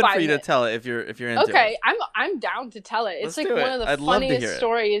like open for you to tell it if you're into it. Okay, I'm down to tell it. It's like one of the funniest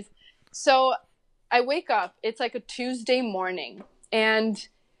stories. So I wake up, it's like a Tuesday morning, and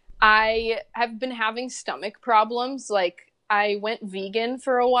I have been having stomach problems. Like I went vegan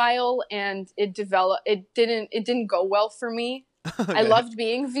for a while and it didn't go well for me. Okay. I loved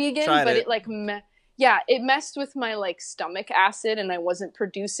being vegan, but it like it messed with my like stomach acid, and I wasn't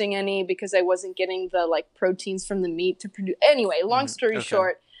producing any because I wasn't getting the like proteins from the meat to produce. Anyway, long story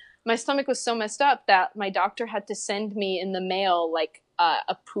short, my stomach was so messed up that my doctor had to send me in the mail like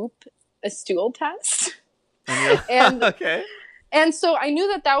a stool test. And okay. And so I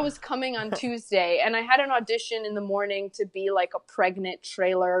knew that was coming on Tuesday, and I had an audition in the morning to be like a pregnant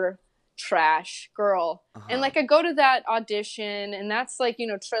trailer trash girl. And like I go to that audition, and that's like, you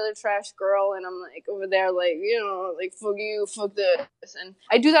know, trailer trash girl, and I'm like over there like, you know, like fuck you, fuck this. And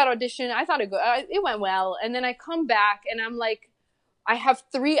I do that audition. I thought it went well. And then I come back and I'm like, I have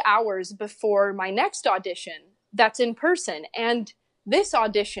 3 hours before my next audition that's in person. And this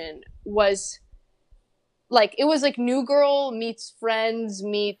audition was like, it was like New Girl meets Friends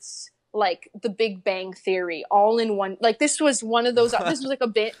meets like The Big Bang Theory all in one. Like this was one of those, this was like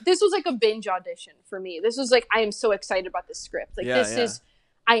a binge audition for me. This was like, I am so excited about this script. Like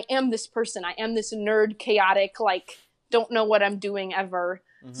I am this person. I am this nerd, chaotic, like don't know what I'm doing ever,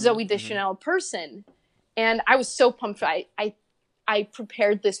 Zooey Deschanel person. And I was so pumped. I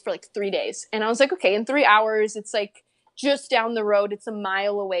prepared this for like 3 days, and I was like, okay, in 3 hours, it's like just down the road. It's a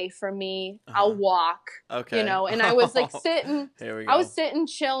mile away from me. I'll walk, you know, and I was like sitting, I was sitting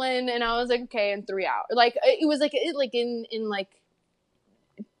chilling, and I was like, okay, in 3 hours, like it was like, in like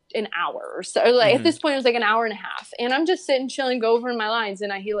an hour or so, like at this point it was like an hour and a half, and I'm just sitting chilling, go over my lines,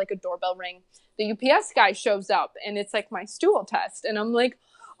 and I hear like a doorbell ring. The UPS guy shows up, and it's like my stool test, and I'm like,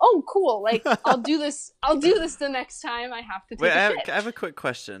 oh cool, like I'll do this the next time I have to take a shit. I have a quick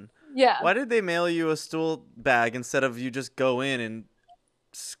question. Yeah. Why did they mail you a stool bag instead of you just go in and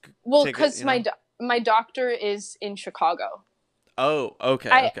well, because my doctor is in Chicago. Oh,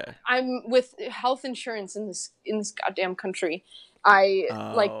 okay, okay. I'm with health insurance in this goddamn country. I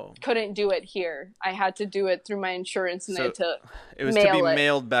like couldn't do it here. I had to do it through my insurance, and I had to it was to be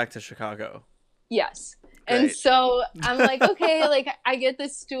mailed back to Chicago. Yes. Great. And so I'm like, okay, like I get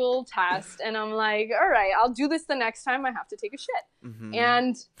this stool test, and I'm like, all right, I'll do this the next time I have to take a shit.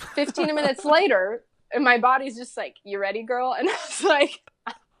 And 15 minutes later, and my body's just like, you ready, girl? And I was like,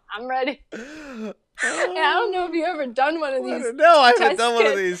 I'm ready. And I don't know if you've ever done one of these. No, I haven't done one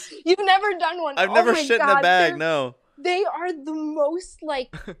of these. You've never done one. I've never shit in a bag. No. They are the most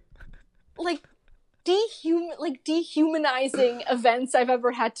like dehumanizing events I've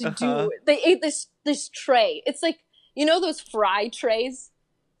ever had to do. They ate this tray. It's like, you know those fry trays?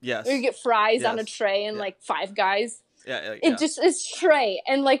 Yes. Where you get fries on a tray and like Five Guys. It just is tray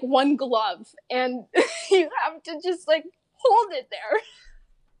and like one glove, and you have to just like hold it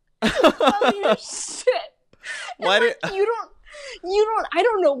there while you shit. Why like, you don't, I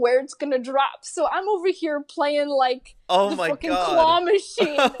don't know where it's gonna drop. So I'm over here playing like oh the my fucking God. claw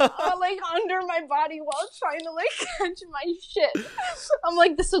machine, like under my body while trying to like catch my shit. I'm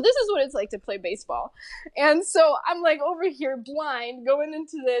like, so this is what it's like to play baseball. And so I'm like over here blind going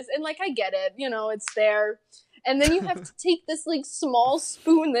into this, and like I get it, you know, it's there. And then you have to take this like small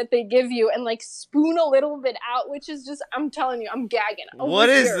spoon that they give you and like spoon a little bit out, which is just, I'm telling you, I'm gagging. What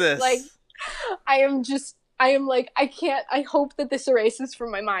is this? Like, I am like, I can't, I hope that this erases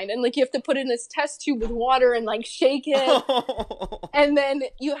from my mind. And like, you have to put it in this test tube with water and like shake it. And then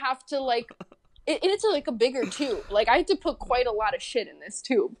you have to like, it's like a bigger tube. Like I had to put quite a lot of shit in this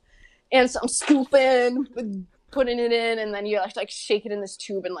tube. And so I'm scooping, putting it in, and then you have to like shake it in this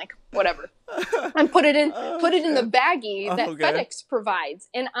tube and like whatever. And put it in the baggie that FedEx provides.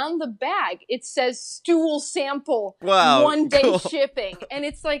 And on the bag, it says stool sample, 1 day shipping. And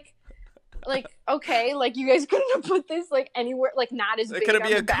it's like, okay, like you guys couldn't have put this like anywhere, like not as big. Could it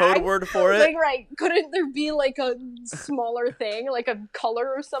be a code word for it? Like, right? Couldn't there be like a smaller thing, like a color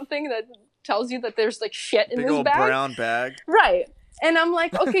or something that tells you that there's like shit in big this old bag? Brown bag, right? And I'm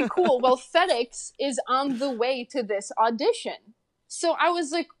like, okay, cool. Well, FedEx is on the way to this audition, so I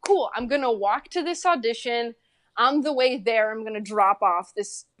was like, cool. I'm gonna walk to this audition. On the way there, I'm gonna drop off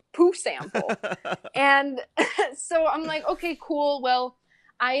this poo sample, and so I'm like, okay, cool. Well,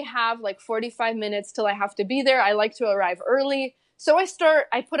 I have like 45 minutes till I have to be there. I like to arrive early. So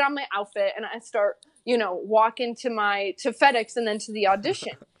I put on my outfit and I start, you know, walking to FedEx and then to the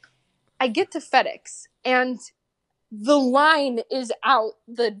audition. I get to FedEx and the line is out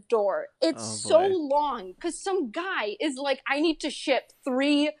the door. It's so long because some guy is like, I need to ship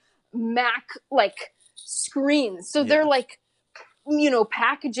 3 Mac like screens. So they're like, you know,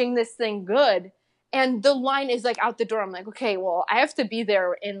 packaging this thing good. And the line is like out the door. I'm like, okay, well, I have to be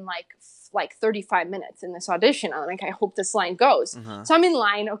there in like 35 minutes in this audition. I'm like, I hope this line goes. So I'm in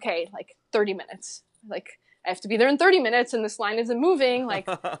line, okay, like 30 minutes. Like, I have to be there in 30 minutes and this line isn't moving. Like,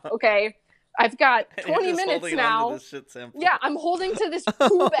 okay, I've got 20 minutes now. Yeah, I'm holding to this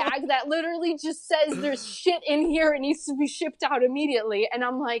poo bag that literally just says there's shit in here. It needs to be shipped out immediately. And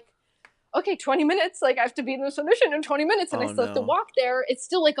I'm like, okay, 20 minutes. Like, I have to be in this audition in 20 minutes. And I still have to walk there. It's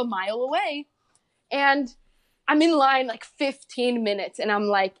still like a mile away. And I'm in line like 15 minutes and I'm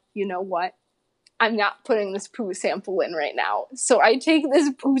like, you know what? I'm not putting this poo sample in right now. So I take this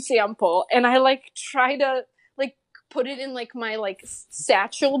poo sample and I like try to like put it in like my like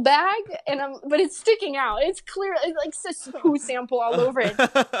satchel bag but it's sticking out. It's clear. It like says poo sample all over it.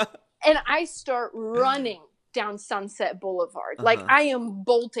 And I start running down Sunset Boulevard. Like I am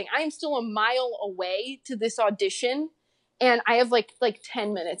bolting. I am still a mile away to this audition. And I have like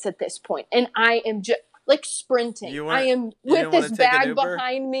 10 minutes at this point, and I am just like sprinting. I am with this bag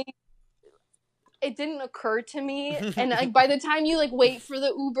behind me. It didn't occur to me, and like by the time you like wait for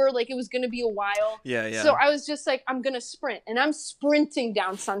the Uber, like it was gonna be a while. Yeah. So I was just like, I'm gonna sprint, and I'm sprinting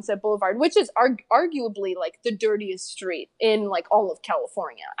down Sunset Boulevard, which is arguably like the dirtiest street in like all of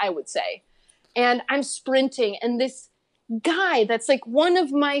California, I would say. And I'm sprinting, and this guy that's like one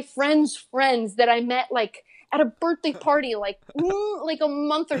of my friend's friends that I met like at a birthday party like a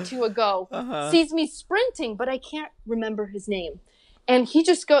month or 2 ago, sees me sprinting, but I can't remember his name. And he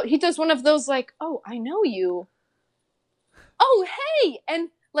does one of those like, oh, I know you. Oh, hey. And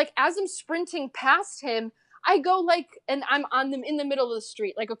like, as I'm sprinting past him, I go like, and I'm in the middle of the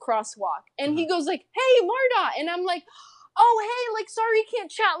street, like a crosswalk. And he goes like, hey, Marta. And I'm like, oh, hey, like, sorry,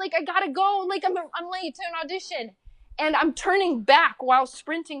 can't chat. Like, I gotta go. Like, I'm late to an audition. And I'm turning back while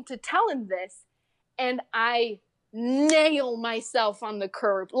sprinting to tell him this. And I nail myself on the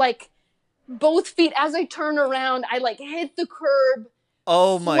curb. Like, both feet, as I turn around, I like hit the curb.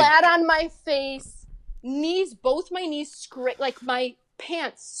 Oh my! Flat on my face. Both my knees scraped, like my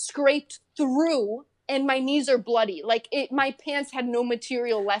pants scraped through, and my knees are bloody. Like, my pants had no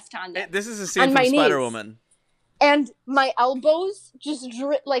material left on them. This is a scene from Spider-Woman. And my elbows just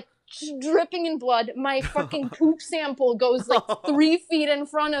dripping in blood. My fucking poop sample goes like 3 feet in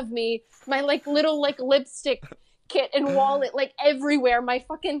front of me. My like little like lipstick kit and wallet like everywhere. My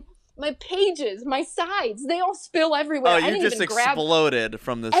pages, my sides, they all spill everywhere. Oh, you just exploded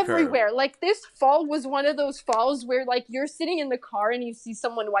from this everywhere. curb. Like, this fall was one of those falls where like you're sitting in the car and you see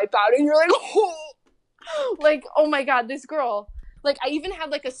someone wipe out and you're like, oh! Like, oh my god, this girl. Like, I even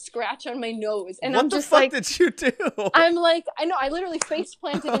had like a scratch on my nose, and I'm just like, what the fuck did you do? I'm like, I know, I literally face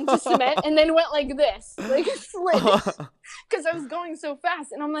planted into cement and then went like this, like slid, because I was going so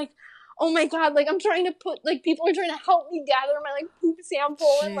fast, and I'm like, oh my god, like, I'm trying to people are trying to help me gather my like poop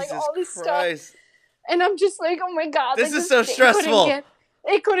sample and like all this stuff. And I'm just like, oh my God. This like, is so stressful.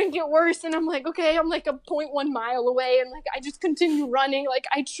 It couldn't get worse. And I'm like, okay, I'm like a 0.1 mile away. And like, I just continue running. Like,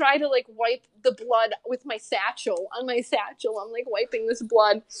 I try to like wipe the blood with my satchel. On my satchel, I'm like wiping this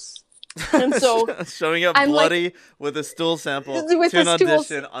blood. And so showing up bloody like, with a stool sample to an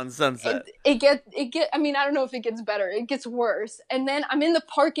audition on Sunset. It get. I mean, I don't know if it gets better. It gets worse. And then I'm in the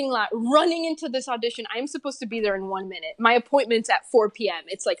parking lot running into this audition. I'm supposed to be there in 1 minute. My appointment's at 4 p.m.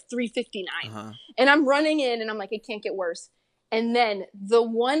 It's like 3:59, and I'm running in, and I'm like, it can't get worse. And then the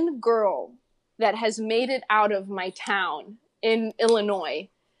one girl that has made it out of my town in Illinois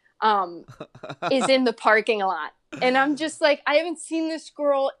is in the parking lot. And I'm just like, I haven't seen this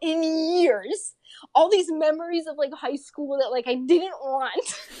girl in years. All these memories of like high school that like I didn't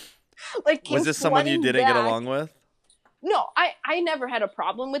want. Like, was this someone you didn't get along with? No, I never had a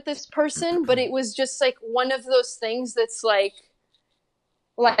problem with this person, but it was just like one of those things that's like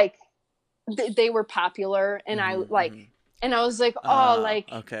they were popular, and I like. And I was like, oh, like,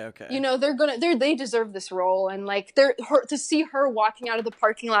 okay. You know, they deserve this role. And like, to see her walking out of the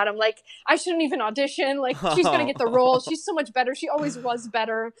parking lot, I'm like, I shouldn't even audition. Like, she's going to get the role. She's so much better. She always was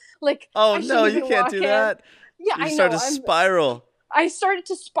better. Like, oh no, you can't do that. Yeah, I know. You start to spiral. I started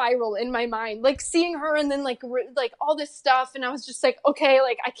to spiral in my mind, like seeing her and then like all this stuff. And I was just like, okay,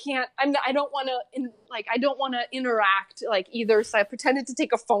 like I can't, I don't want to interact like either. So I pretended to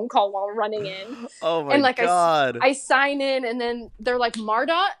take a phone call while running in. Oh my God. I sign in, and then they're like,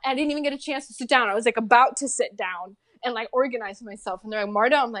 Marta. I didn't even get a chance to sit down. I was like about to sit down and like organize myself. And they're like,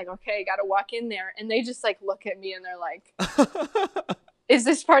 Marta. I'm like, okay, got to walk in there. And they just like look at me and they're like, is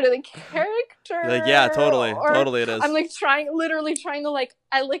this part of the character? Like, yeah, totally. Totally it is. I'm like literally trying to like,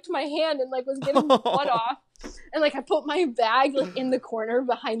 I licked my hand and like was getting the blood off. And like I put my bag like in the corner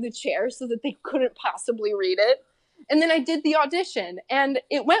behind the chair so that they couldn't possibly read it. And then I did the audition and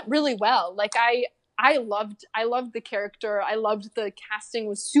it went really well. Like I loved the character. I loved the casting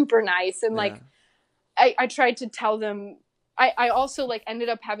was super nice. And like, I tried to tell them, I also like ended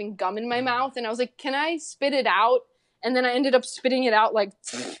up having gum in my mouth, and I was like, can I spit it out? And then I ended up spitting it out like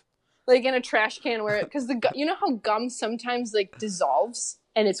in a trash can because you know how gum sometimes like dissolves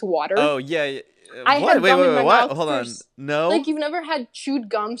and it's water. Oh yeah. I had gum in my mouth. Hold on. No. Like you've never had chewed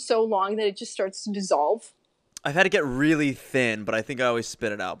gum so long that it just starts to dissolve. I've had it get really thin, but I think I always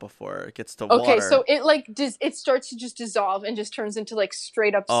spit it out before it gets to water. Okay, so it like it starts to just dissolve and just turns into like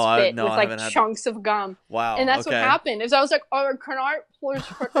straight up spit with like chunks of gum. Wow. And that's what happened. Is I was like, oh, can I please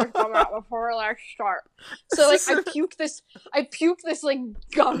put this gum out before I start? So like I puke this like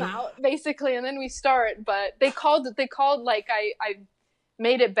gum out basically, and then we start. But they called like I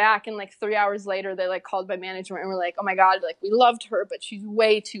made it back, and like 3 hours later they like called my management and were like, oh my God, like we loved her, but she's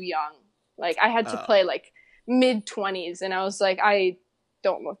way too young. Like I had to play like mid-20s, and I was like, I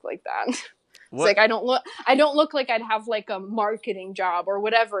don't look like that. It's like I don't look like I'd have like a marketing job or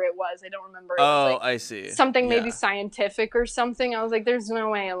whatever it was. I don't remember. It was like I see. Something maybe scientific or something. I was like, there's no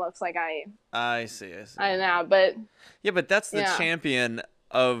way it looks like I see. I know, but yeah, but that's the champion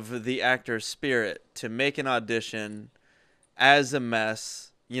of the actor's spirit, to make an audition as a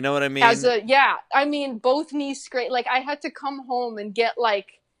mess. You know what I mean? I mean, both knees scraped. Like I had to come home and get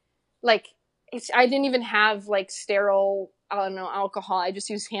like I didn't even have like sterile, I don't know, alcohol. I just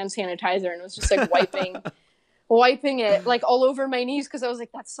used hand sanitizer, and it was just like wiping it like all over my knees, because I was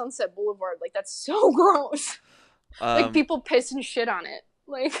like, that's Sunset Boulevard. Like that's so gross. Like people piss and shit on it.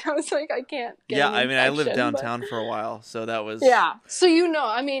 Like I was like, I can't get an infection, I lived downtown for a while, so that was so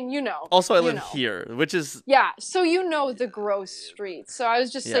I mean, also I live here, which is so the gross streets. So I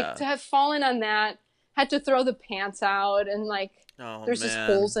was just like, to have fallen on that, had to throw the pants out, and like there's just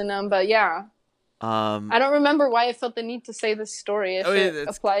holes in them. But I don't remember why I felt the need to say this story. It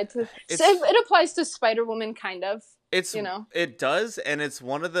applies to Spider-Woman, kind of. It does, and it's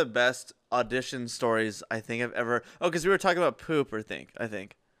one of the best audition stories I think I've ever. Oh, because we were talking about poop, I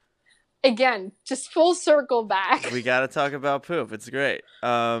think. Again, just full circle back. We got to talk about poop. It's great.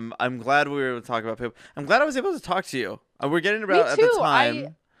 I'm glad we were able to talk about poop. I'm glad I was able to talk to you. We're getting about at the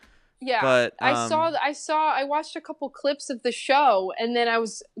time. But I watched a couple clips of the show, and then I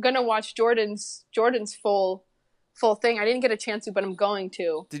was gonna watch Jordan's full thing. I didn't get a chance to, but I'm going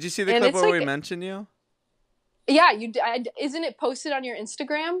to. Did you see the clip where we mentioned you? Yeah, you did. Isn't it posted on your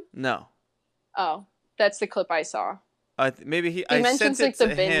Instagram? No. Oh, that's the clip I saw. Maybe I mentions sent it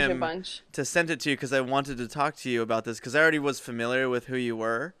to binge him a bunch. To send it to you because I wanted to talk to you about this, because I already was familiar with who you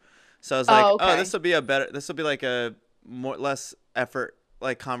were. So I was like, this will be like a less effort.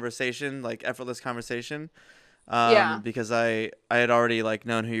 Like conversation, like effortless conversation, because I had already like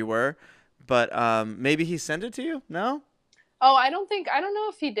known who you were, but maybe he sent it to you. No, Oh, I don't know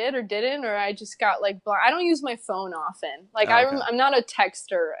if he did or didn't, or I just got like I don't use my phone often. Like Oh, okay. I'm not a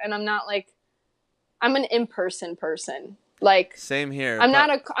texter, and I'm not like I'm an in-person person. Like Same here. I'm not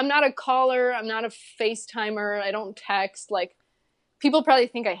a caller. I'm not a FaceTimer. I don't text. Like people probably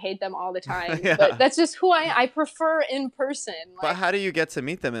think I hate them all the time, Yeah. but that's just who I prefer in person. Like, But how do you get to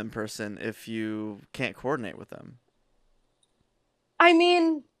meet them in person if you can't coordinate with them? I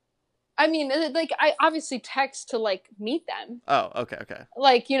mean, like I obviously text to like meet them. Oh, okay.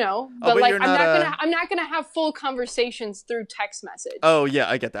 Like, you know, Oh, but like you're not I'm not gonna have full conversations through text message. Oh, yeah,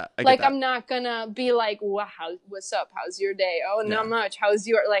 I get that. Like I'm not gonna be like, wow, what's up? How's your day? Oh, Yeah. not much. How's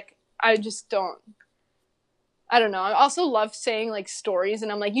your like? I just don't. I don't know. I also love saying like stories,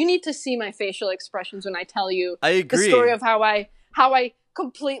 and I'm like, you need to see my facial expressions when I tell you I agree. the story of how I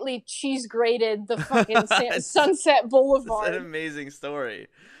completely cheese grated the fucking Sunset Boulevard. It's an amazing story.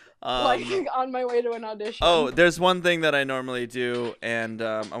 Like on my way to an audition. Oh, there's one thing that I normally do, and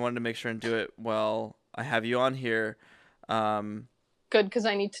I wanted to make sure and do it while I have you on here. Good, because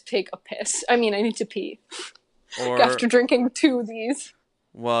I need to take a piss. I mean, I need to pee. Or after drinking 2 of these.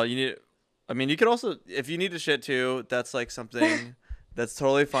 Well, you could also, if you need to shit too, that's like something that's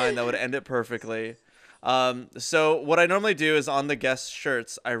totally fine. That would end it perfectly. So what I normally do is on the guest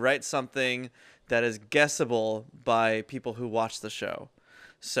shirts, I write something that is guessable by people who watch the show.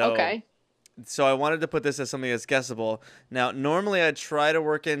 So, okay. So I wanted to put this as something that's guessable. Now, normally I try to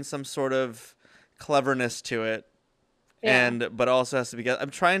work in some sort of cleverness to it. Yeah. But also has to be,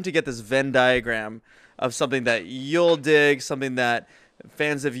 I'm trying to get this Venn diagram of something that you'll dig, something that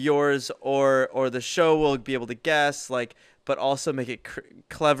fans of yours or the show will be able to guess, like, but also make it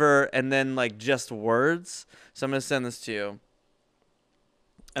clever, and then like just words. So I'm gonna send this to you.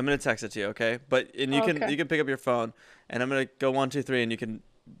 I'm gonna text it to you, okay? But you can pick up your phone, and I'm gonna go 1, 2, 3, and you can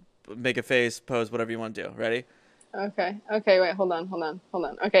make a face, pose, whatever you want to do. Ready? Okay. Wait. Hold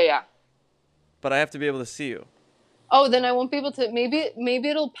on. Okay. Yeah. But I have to be able to see you. Oh, then I won't be able to. Maybe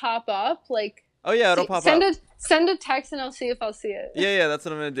it'll pop up. Like. Oh yeah, it'll pop up. Send a text, and I'll see if I'll see it. Yeah. That's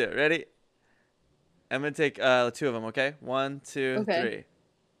what I'm gonna do. Ready? I'm gonna take 2 of them. Okay. 1, 2, 3.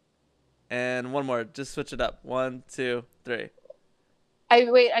 And one more. Just switch it up. 1, 2, 3.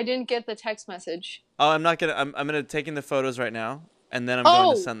 I didn't get the text message. Oh, I'm not gonna. I'm gonna taking the photos right now, and then I'm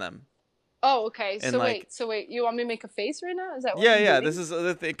going to send them. Oh, okay. And so wait. You want me to make a face right now? Is that what Yeah. doing? This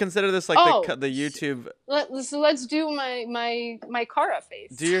is consider this like the YouTube. Let's do my Kara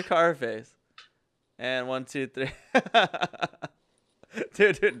face. Do your Kara face. And 1, 2, 3. do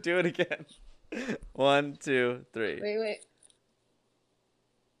it again. 1, 2, 3. Wait.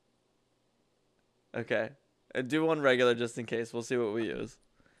 Okay. And do one regular just in case. We'll see what we use.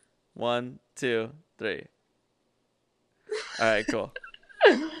 1, 2, 3. All right, cool.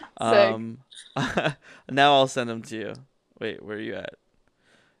 Now I'll send them to you. Wait, where are you at?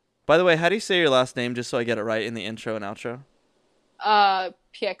 By the way, how do you say your last name just so I get it right in the intro and outro?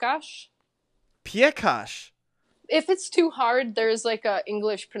 Piekash. Piekash. If it's too hard, there's like a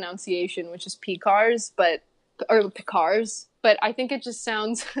English pronunciation, which is Picars, or Picars, but I think it just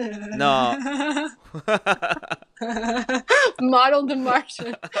sounds No. Model de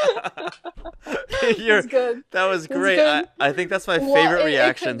Martian. That's good. That was great. I think that's my favorite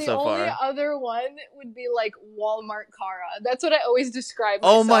reaction so far. The only other one would be like Walmart Kara. That's what I always describe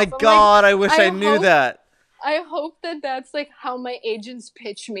myself. Oh my God, I wish I knew that. I hope that that's like how my agents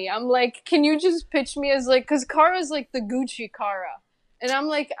pitch me. I'm like, can you just pitch me as like, because Kara's like the Gucci Kara, and I'm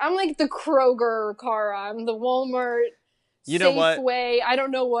like the Kroger Kara. I'm the Walmart. You know what? Safeway. I don't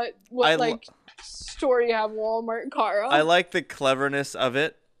know what store you have Walmart Kara. I like the cleverness of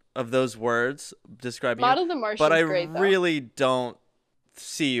it, of those words describing Model the Martian. But I great, really don't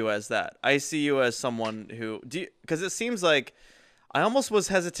see you as that. I see you as someone who because it seems like. I almost was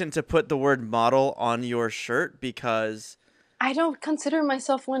hesitant to put the word model on your shirt because I don't consider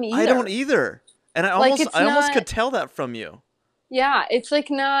myself one either. I don't either. And I almost could tell that from you. Yeah, it's like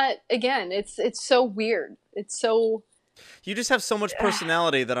not again, it's so weird. It's so You just have so much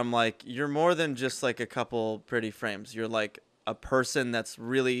personality that I'm like, you're more than just like a couple pretty frames. You're like a person that's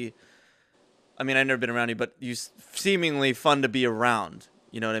really I mean, I've never been around you, but you seemingly fun to be around.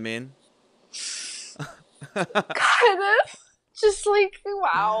 You know what I mean? Kind of. Just like,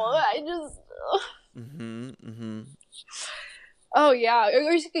 wow, I just... Oh, yeah.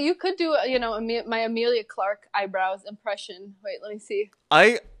 Or you could do, my Amelia Clark eyebrows impression. Wait, let me see.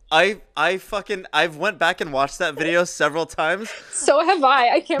 I've went back and watched that video several times. So have I.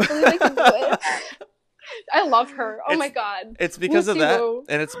 I can't believe I can do it. I love her. Oh my God. It's because of that.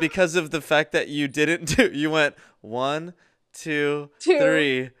 And it's because of the fact that you didn't you went 1, 2,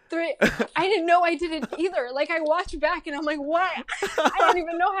 3. 3. I didn't know I did it either. Like, I watched back and I'm like, what? I don't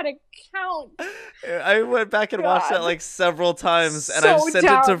even know how to count. I went back and watched that like several times, and So I've sent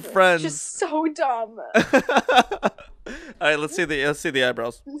dumb. it to friends. Just so dumb. All right, let's see the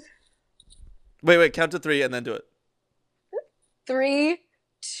eyebrows. Wait, count to 3 and then do it. 3,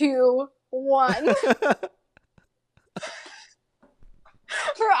 2, 1.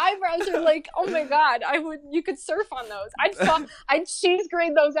 Her eyebrows are like, oh my god, you could surf on those. I'd cheese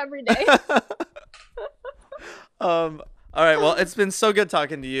grade those every day. All right, well, it's been so good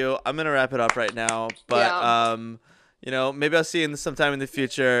talking to you. I'm gonna wrap it up right now, but maybe I'll see you sometime in the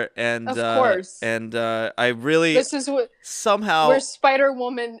future. And of course. And I really this is what somehow where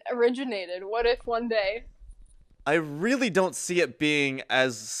Spider-Woman originated. What if one day? I really don't see it being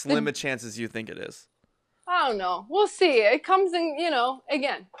as slim a chance as you think it is. I don't know. We'll see. It comes in,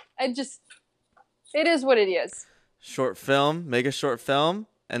 again. It is what it is. Short film, make a short film,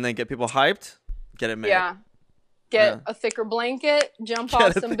 and then get people hyped. Get it made. Yeah. Get a thicker blanket. Jump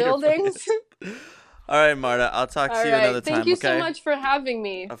off some buildings. All right, Marta. I'll talk to you another time. Thank you so much for having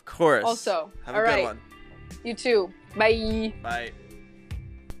me. Of course. Also. Have a good one. You too. Bye. Bye.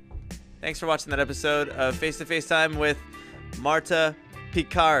 Thanks for watching that episode of Face to Face Time with Marta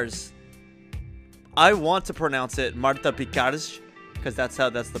Piekarz. I want to pronounce it Marta Piekarz because that's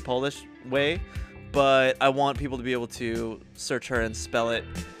the Polish way, but I want people to be able to search her and spell it.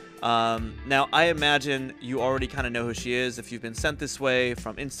 Now, I imagine you already kind of know who she is if you've been sent this way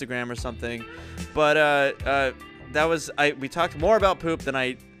from Instagram or something. But we talked more about poop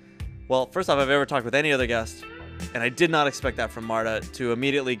than first off, I've ever talked with any other guest, and I did not expect that from Marta to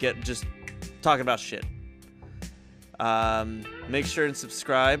immediately get just talking about shit. Make sure and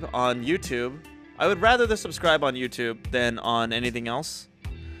subscribe on YouTube. I would rather the subscribe on YouTube than on anything else,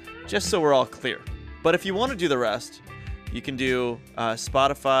 just so we're all clear. But if you want to do the rest, you can do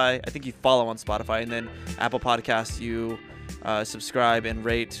Spotify. I think you follow on Spotify, and then Apple Podcasts, you subscribe and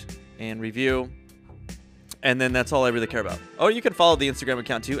rate and review. And then that's all I really care about. Oh, you can follow the Instagram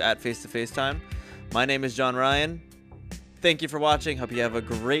account too, at Face to Face Time. My name is John Ryan. Thank you for watching. Hope you have a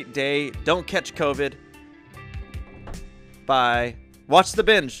great day. Don't catch COVID. Bye. Watch the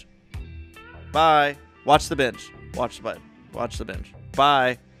binge. Bye. Watch the binge. Watch the binge.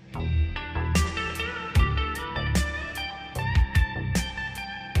 Bye.